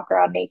always just walk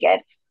around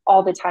naked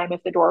all the time.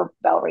 If the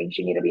doorbell rings,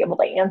 you need to be able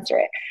to answer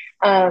it.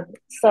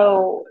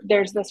 So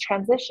there's this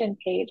transition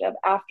page of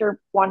after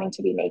wanting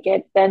to be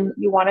naked, then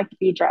you want to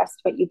be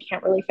dressed, but you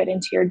can't really fit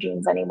into your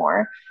jeans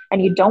anymore.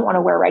 And you don't want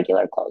to wear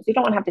regular clothes. You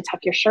don't want to have to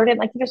tuck your shirt in,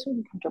 like you just want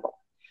to be comfortable.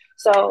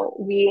 So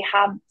we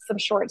have some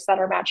shorts that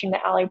are matching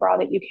the Alley bra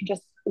that you can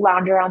just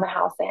lounge around the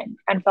house in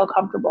and feel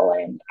comfortable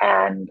in.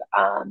 And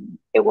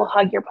it will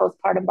hug your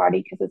postpartum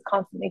body because it's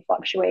constantly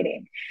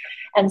fluctuating.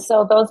 And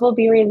so those will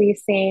be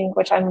releasing,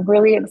 which I'm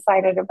really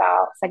excited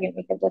about, second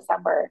week of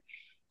December.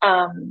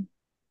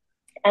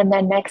 And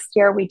then next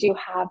year, we do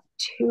have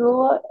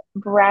 2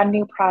 brand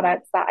new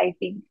products that I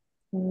think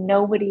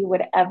nobody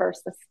would ever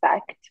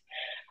suspect.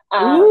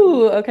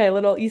 Ooh, okay, a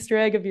little Easter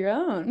egg of your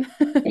own.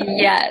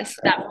 Yes,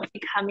 that will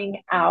be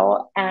coming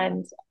out.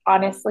 And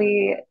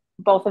honestly,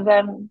 both of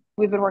them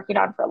we've been working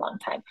on for a long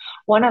time.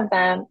 One of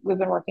them we've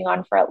been working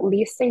on for at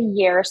least a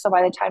year. So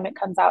by the time it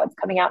comes out, it's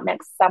coming out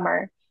next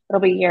summer.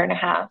 It'll be a year and a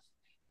half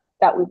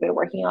that we've been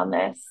working on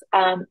this.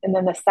 And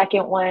then the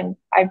second one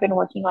I've been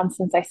working on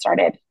since I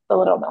started the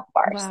Little Milk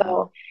Bar. Wow.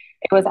 So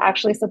it was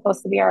actually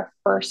supposed to be our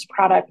first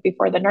product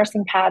before the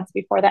nursing pads,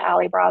 before the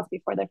Alley bras,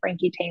 before the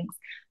Frankie tanks,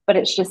 but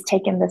it's just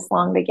taken this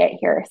long to get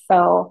here.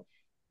 So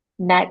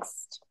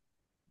next,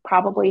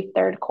 probably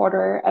third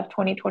quarter of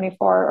 2024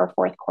 or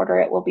fourth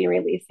quarter, it will be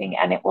releasing,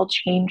 and it will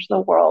change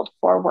the world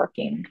for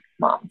working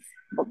moms.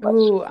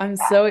 Ooh,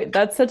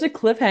 that's such a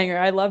cliffhanger.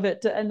 I love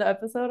it to end the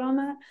episode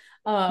on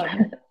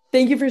that.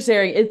 Thank you for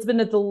sharing. It's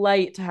been a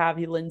delight to have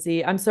you,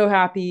 Lindsay. I'm so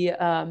happy.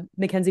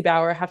 Mackenzie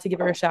Bauer, I have to give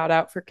her a shout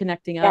out for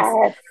connecting us.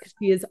 Yes.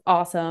 She is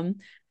awesome.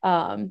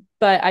 But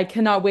I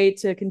cannot wait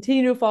to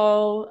continue to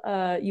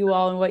follow you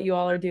all and what you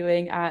all are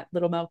doing at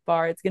Little Milk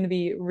Bar. It's going to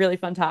be a really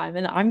fun time.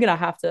 And I'm going to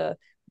have to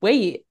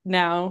wait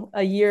now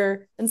a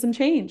year and some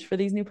change for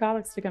these new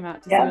products to come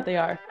out to see what they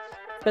are.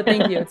 But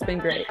thank you. It's been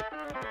great.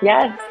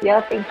 Yes.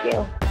 Yeah. Thank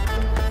you.